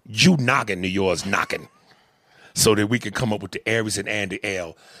that Jew noggin of yours knocking so that we can come up with the Aries and Andy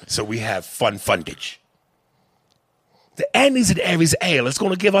Ale so we have fun fundage. The Andy's and Aries Ale is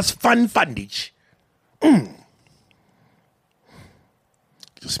going to give us fun fundage.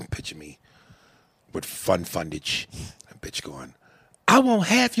 Just picture me with fun fundage. And bitch going, I want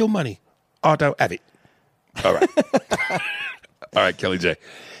half your money. Oh, don't have it. All right. All right, Kelly J.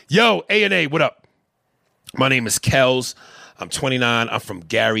 Yo, A&A, what up? My name is Kells. I'm 29. I'm from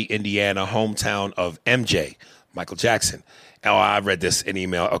Gary, Indiana, hometown of MJ, Michael Jackson. Oh, I read this in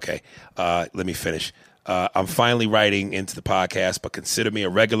email. Okay, let me finish. I'm finally writing into the podcast, but consider me a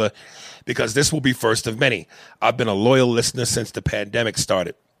regular because this will be first of many. I've been a loyal listener since the pandemic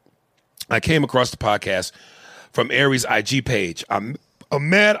started. I came across the podcast from Aries' IG page. I'm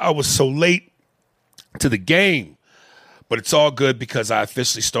mad I was so late to the game, but it's all good because I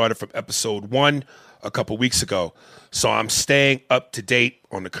officially started from episode 1 a couple weeks ago. So I'm staying up to date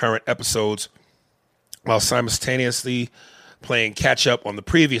on the current episodes. while simultaneously playing catch up on the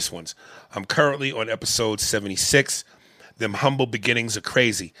previous ones. I'm currently on episode 76. Them humble beginnings are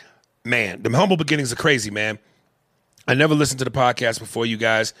crazy. Man, them humble beginnings are crazy, man. I never listened to the podcast before you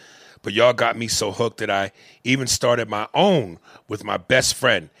guys, but y'all got me so hooked that I even started my own with my best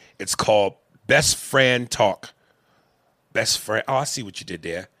friend. It's called Best Friend Talk. Best friend. Oh, I see what you did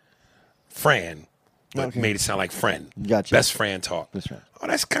there. Fran. But made it sound like friend. Gotcha. Best Friend Talk. That's right. Oh,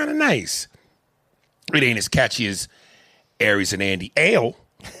 that's kind of nice. It ain't as catchy as Aries and Andy Ale,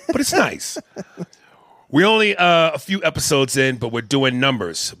 but it's nice. We're only a few episodes in, but we're doing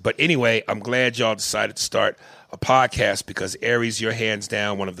numbers. But anyway, I'm glad y'all decided to start a podcast because Aries, you're hands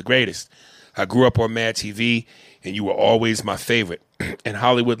down one of the greatest. I grew up on Mad TV, and you were always my favorite. And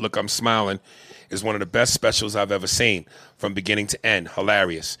Hollywood, Look, I'm Smiling is one of the best specials I've ever seen from beginning to end.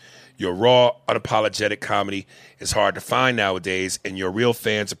 Hilarious. Your raw, unapologetic comedy is hard to find nowadays, and your real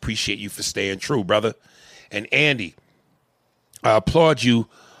fans appreciate you for staying true, brother. And Andy, I applaud you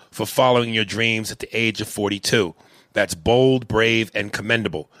for following your dreams at the age of 42. That's bold, brave, and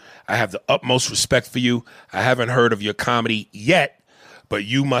commendable. I have the utmost respect for you. I haven't heard of your comedy yet, but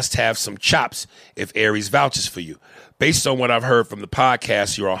you must have some chops if Aries vouches for you. Based on what I've heard from the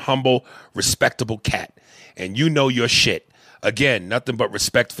podcast, you're a humble, respectable cat, and you know your shit. Again, nothing but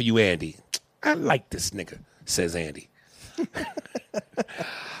respect for you, Andy. I like this nigga, says Andy.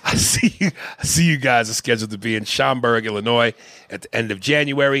 I see you guys are scheduled to be in Schaumburg, Illinois at the end of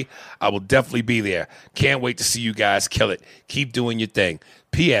January. I will definitely be there. Can't wait to see you guys kill it. Keep doing your thing.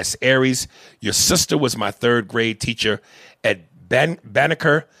 P.S. Aries, your sister was my third grade teacher at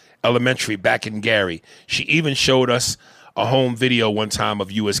Banneker Elementary back in Gary. She even showed us a home video one time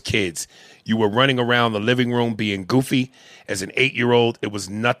of you as kids. You were running around the living room being goofy. As an 8-year-old, it was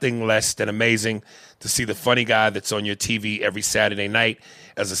nothing less than amazing to see the funny guy that's on your TV every Saturday night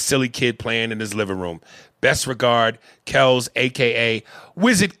as a silly kid playing in his living room. Best regard, Kells, a.k.a.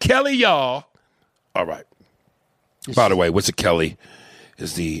 Wizard Kelly, y'all. All right. By the way, Wizard Kelly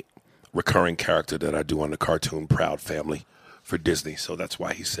is the recurring character that I do on the cartoon Proud Family for Disney. So that's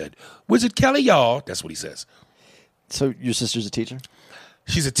why he said, Wizard Kelly, y'all. That's what he says. So your sister's a teacher?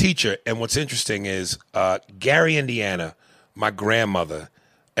 She's a teacher, and what's interesting is Gary, Indiana, my grandmother,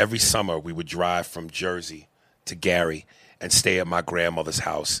 every summer we would drive from Jersey to Gary and stay at my grandmother's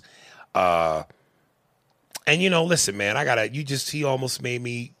house. And, you know, listen, man, he almost made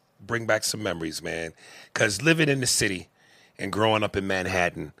me bring back some memories, man, because living in the city and growing up in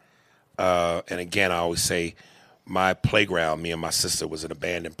Manhattan, and again, I always say my playground, me and my sister, was an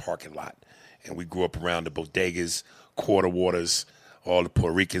abandoned parking lot, and we grew up around the bodegas, quarter waters, all the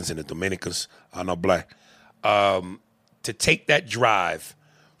Puerto Ricans and the Dominicans, I know black. To take that drive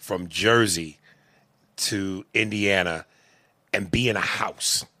from Jersey to Indiana and be in a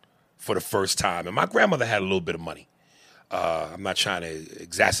house for the first time. And my grandmother had a little bit of money. I'm not trying to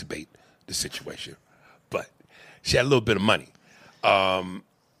exacerbate the situation, but she had a little bit of money. And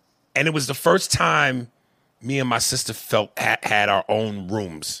it was the first time me and my sister had our own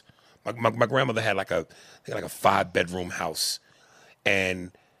rooms. My grandmother had like a 5-bedroom house.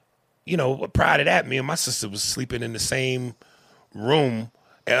 And, you know, prior to that, me and my sister was sleeping in the same room.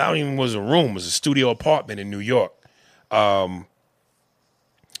 And I don't even was a room. It was a studio apartment in New York. And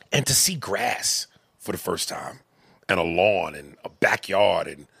to see grass for the first time and a lawn and a backyard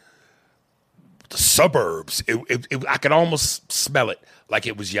and the suburbs, I could almost smell it like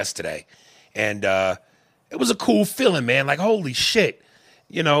it was yesterday. And it was a cool feeling, man. Like, holy shit.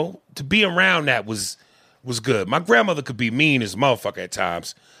 You know, to be around that was good. My grandmother could be mean as motherfucker at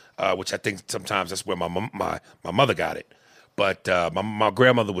times, which I think sometimes that's where my mother got it. But my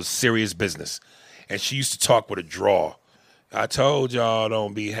grandmother was serious business, and she used to talk with a drawl. I told y'all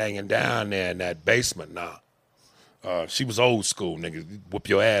don't be hanging down there in that basement. Nah, she was old school, nigga. Whoop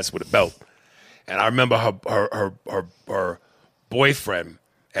your ass with a belt. And I remember her boyfriend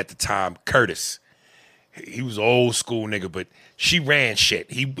at the time, Curtis. He was old school nigga, but she ran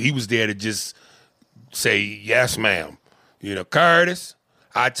shit. He was there to just say, yes, ma'am. You know, Curtis,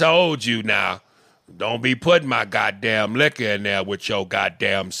 I told you now, don't be putting my goddamn liquor in there with your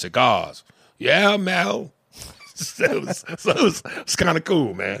goddamn cigars. Yeah, Mel. So it was kind of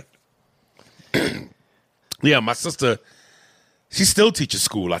cool, man. Yeah, my sister, she still teaches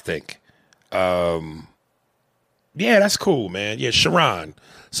school, I think. Yeah, that's cool, man. Yeah, Sharon.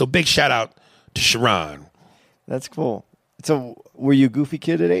 So big shout out to Sharon. That's cool. So were you a goofy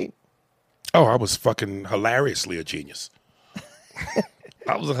kid at 8? Oh, I was fucking hilariously a genius.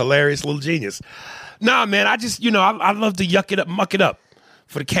 I was a hilarious little genius. Nah, man, I just, you know, I love to muck it up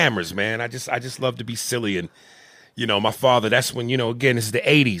for the cameras, man. I just love to be silly. And, you know, my father, that's when, you know, again, this is the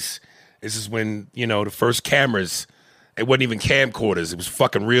 80s. This is when, the first cameras, it wasn't even camcorders. It was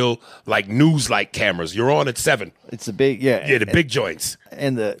fucking real, like, news-like cameras. You're on at 7. It's a big, yeah. Yeah, the big joints.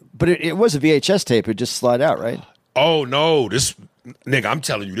 But it was a VHS tape. It just slide out, right? Oh, no. Nigga, I'm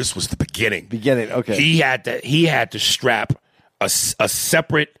telling you, this was the beginning. Okay. He had to strap a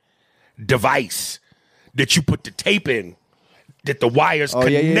separate device that you put the tape in, that the wires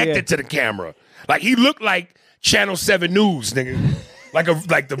connected to the camera. Like, he looked like Channel 7 News, nigga. like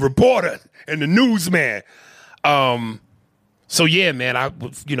the reporter and the newsman. So yeah, man,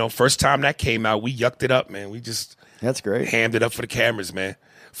 first time that came out, we yucked it up, man. We just That's great. Hammed it up for the cameras, man.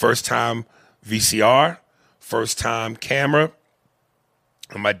 First time VCR, first time camera.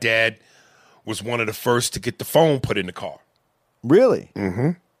 And my dad was one of the first to get the phone put in the car. Really?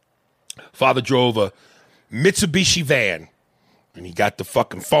 Mm-hmm. Father drove a Mitsubishi van, and he got the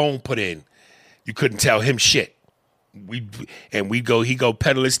fucking phone put in. You couldn't tell him shit. He'd go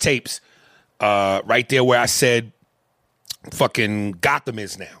peddle his tapes right there where I said fucking Gotham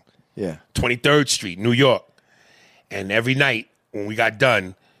is now. Yeah. 23rd Street, New York. And every night when we got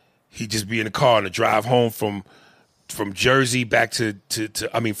done, he'd just be in the car on the drive home from Jersey back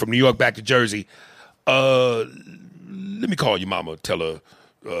from New York back to Jersey. Let me call your mama, tell her,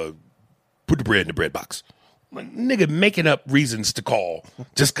 put the bread in the bread box. Like, nigga making up reasons to call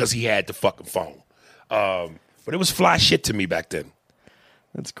just because he had the fucking phone. But it was fly shit to me back then.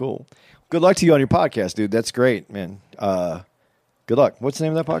 That's cool. Good luck to you on your podcast, dude. That's great, man. Good luck. What's the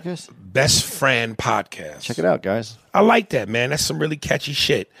name of that podcast? Best Friend Podcast. Check it out, guys. I like that, man. That's some really catchy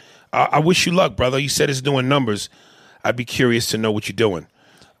shit. I wish you luck, brother. You said it's doing numbers. I'd be curious to know what you're doing.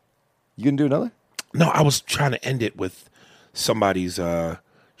 You gonna do another? No, I was trying to end it with somebody's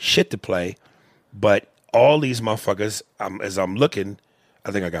shit to play, but all these motherfuckers, as I'm looking,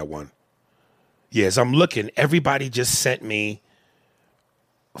 I think I got one. Yeah, as I'm looking, everybody just sent me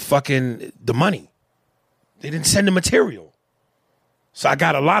fucking the money. They didn't send the material. So I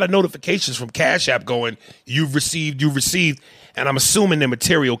got a lot of notifications from Cash App going, you've received, and I'm assuming the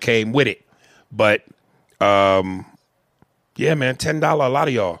material came with it. But, yeah, man, $10, a lot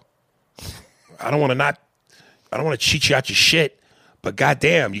of y'all. I don't want to cheat you out your shit, but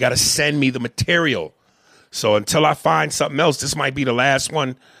goddamn, you got to send me the material. So until I find something else, this might be the last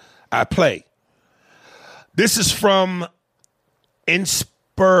one I play. This is from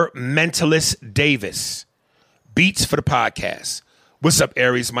Inspirmentalist Davis. Beats for the podcast. What's up,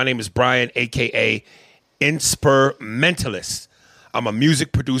 Aries? My name is Brian, a.k.a. Inspirmentalist. I'm a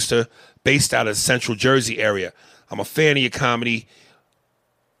music producer based out of the Central Jersey area. I'm a fan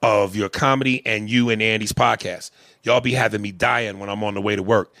of your comedy and you and Andy's podcast. Y'all be having me dying when I'm on the way to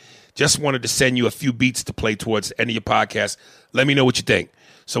work. Just wanted to send you a few beats to play towards the end of your podcast. Let me know what you think.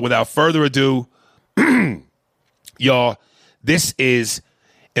 So without further ado, y'all, this is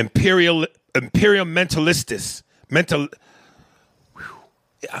Imperial Mentalistis.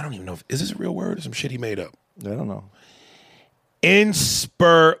 I don't even know. Is this a real word or some shit he made up? I don't know.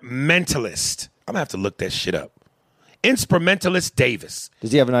 Inspirmentalist. I'm going to have to look that shit up. Inspirmentalist Davis.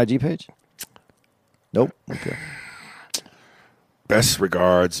 Does he have an IG page? Nope. Okay. Best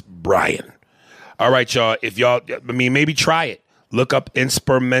regards, Brian. All right, y'all. If y'all, maybe try it. Look up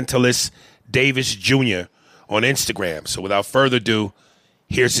Inspirmentalist Davis Jr. on Instagram. So without further ado,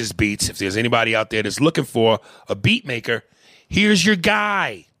 here's his beats. If there's anybody out there that's looking for a beat maker, here's your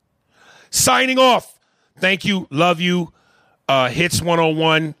guy. Signing off. Thank you. Love you. Hits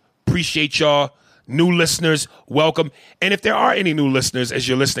 101. Appreciate y'all. New listeners, welcome. And if there are any new listeners as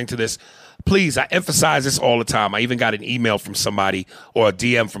you're listening to this, please, I emphasize this all the time. I even got an email from somebody or a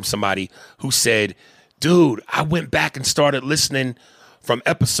DM from somebody who said, dude, I went back and started listening from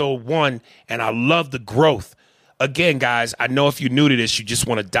episode 1 and I love the growth. Again, guys, I know if you're new to this, you just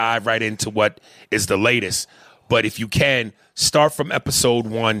want to dive right into what is the latest. But if you can, start from episode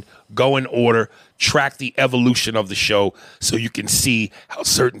 1, go in order, track the evolution of the show so you can see how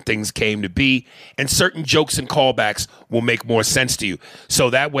certain things came to be, and certain jokes and callbacks will make more sense to you. So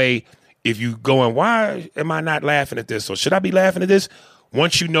that way, if you going, why am I not laughing at this? Or should I be laughing at this?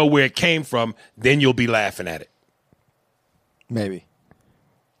 Once you know where it came from, then you'll be laughing at it. Maybe.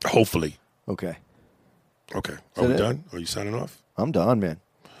 Hopefully. Okay. Okay. Are we done? Are you signing off? I'm done, man.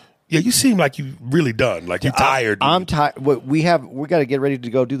 Yeah, you seem like you really done. Like you're tired. I'm tired. We got to get ready to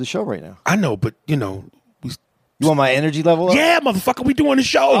go do the show right now. I know, but you want my energy level up? Yeah, motherfucker, we doing the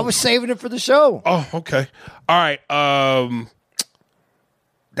show. I was saving it for the show. Oh, okay. All right.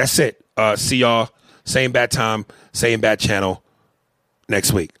 That's it. See y'all. Same bad time, same bad channel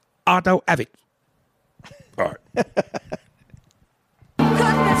next week. Auto Avic. All right.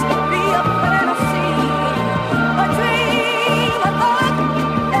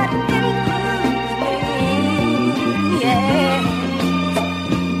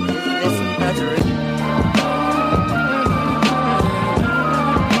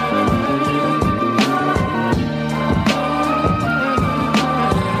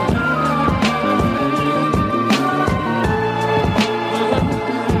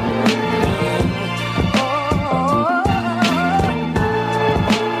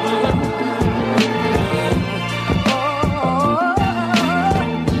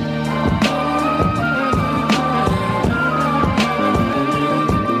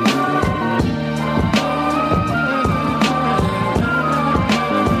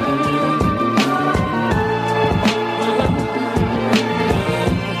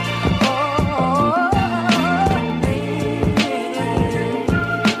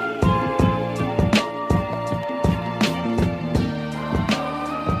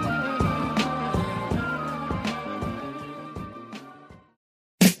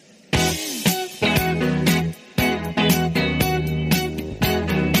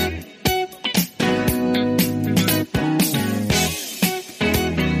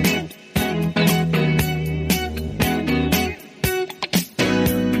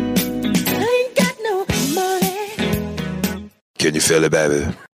 Can you feel it,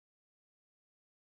 baby?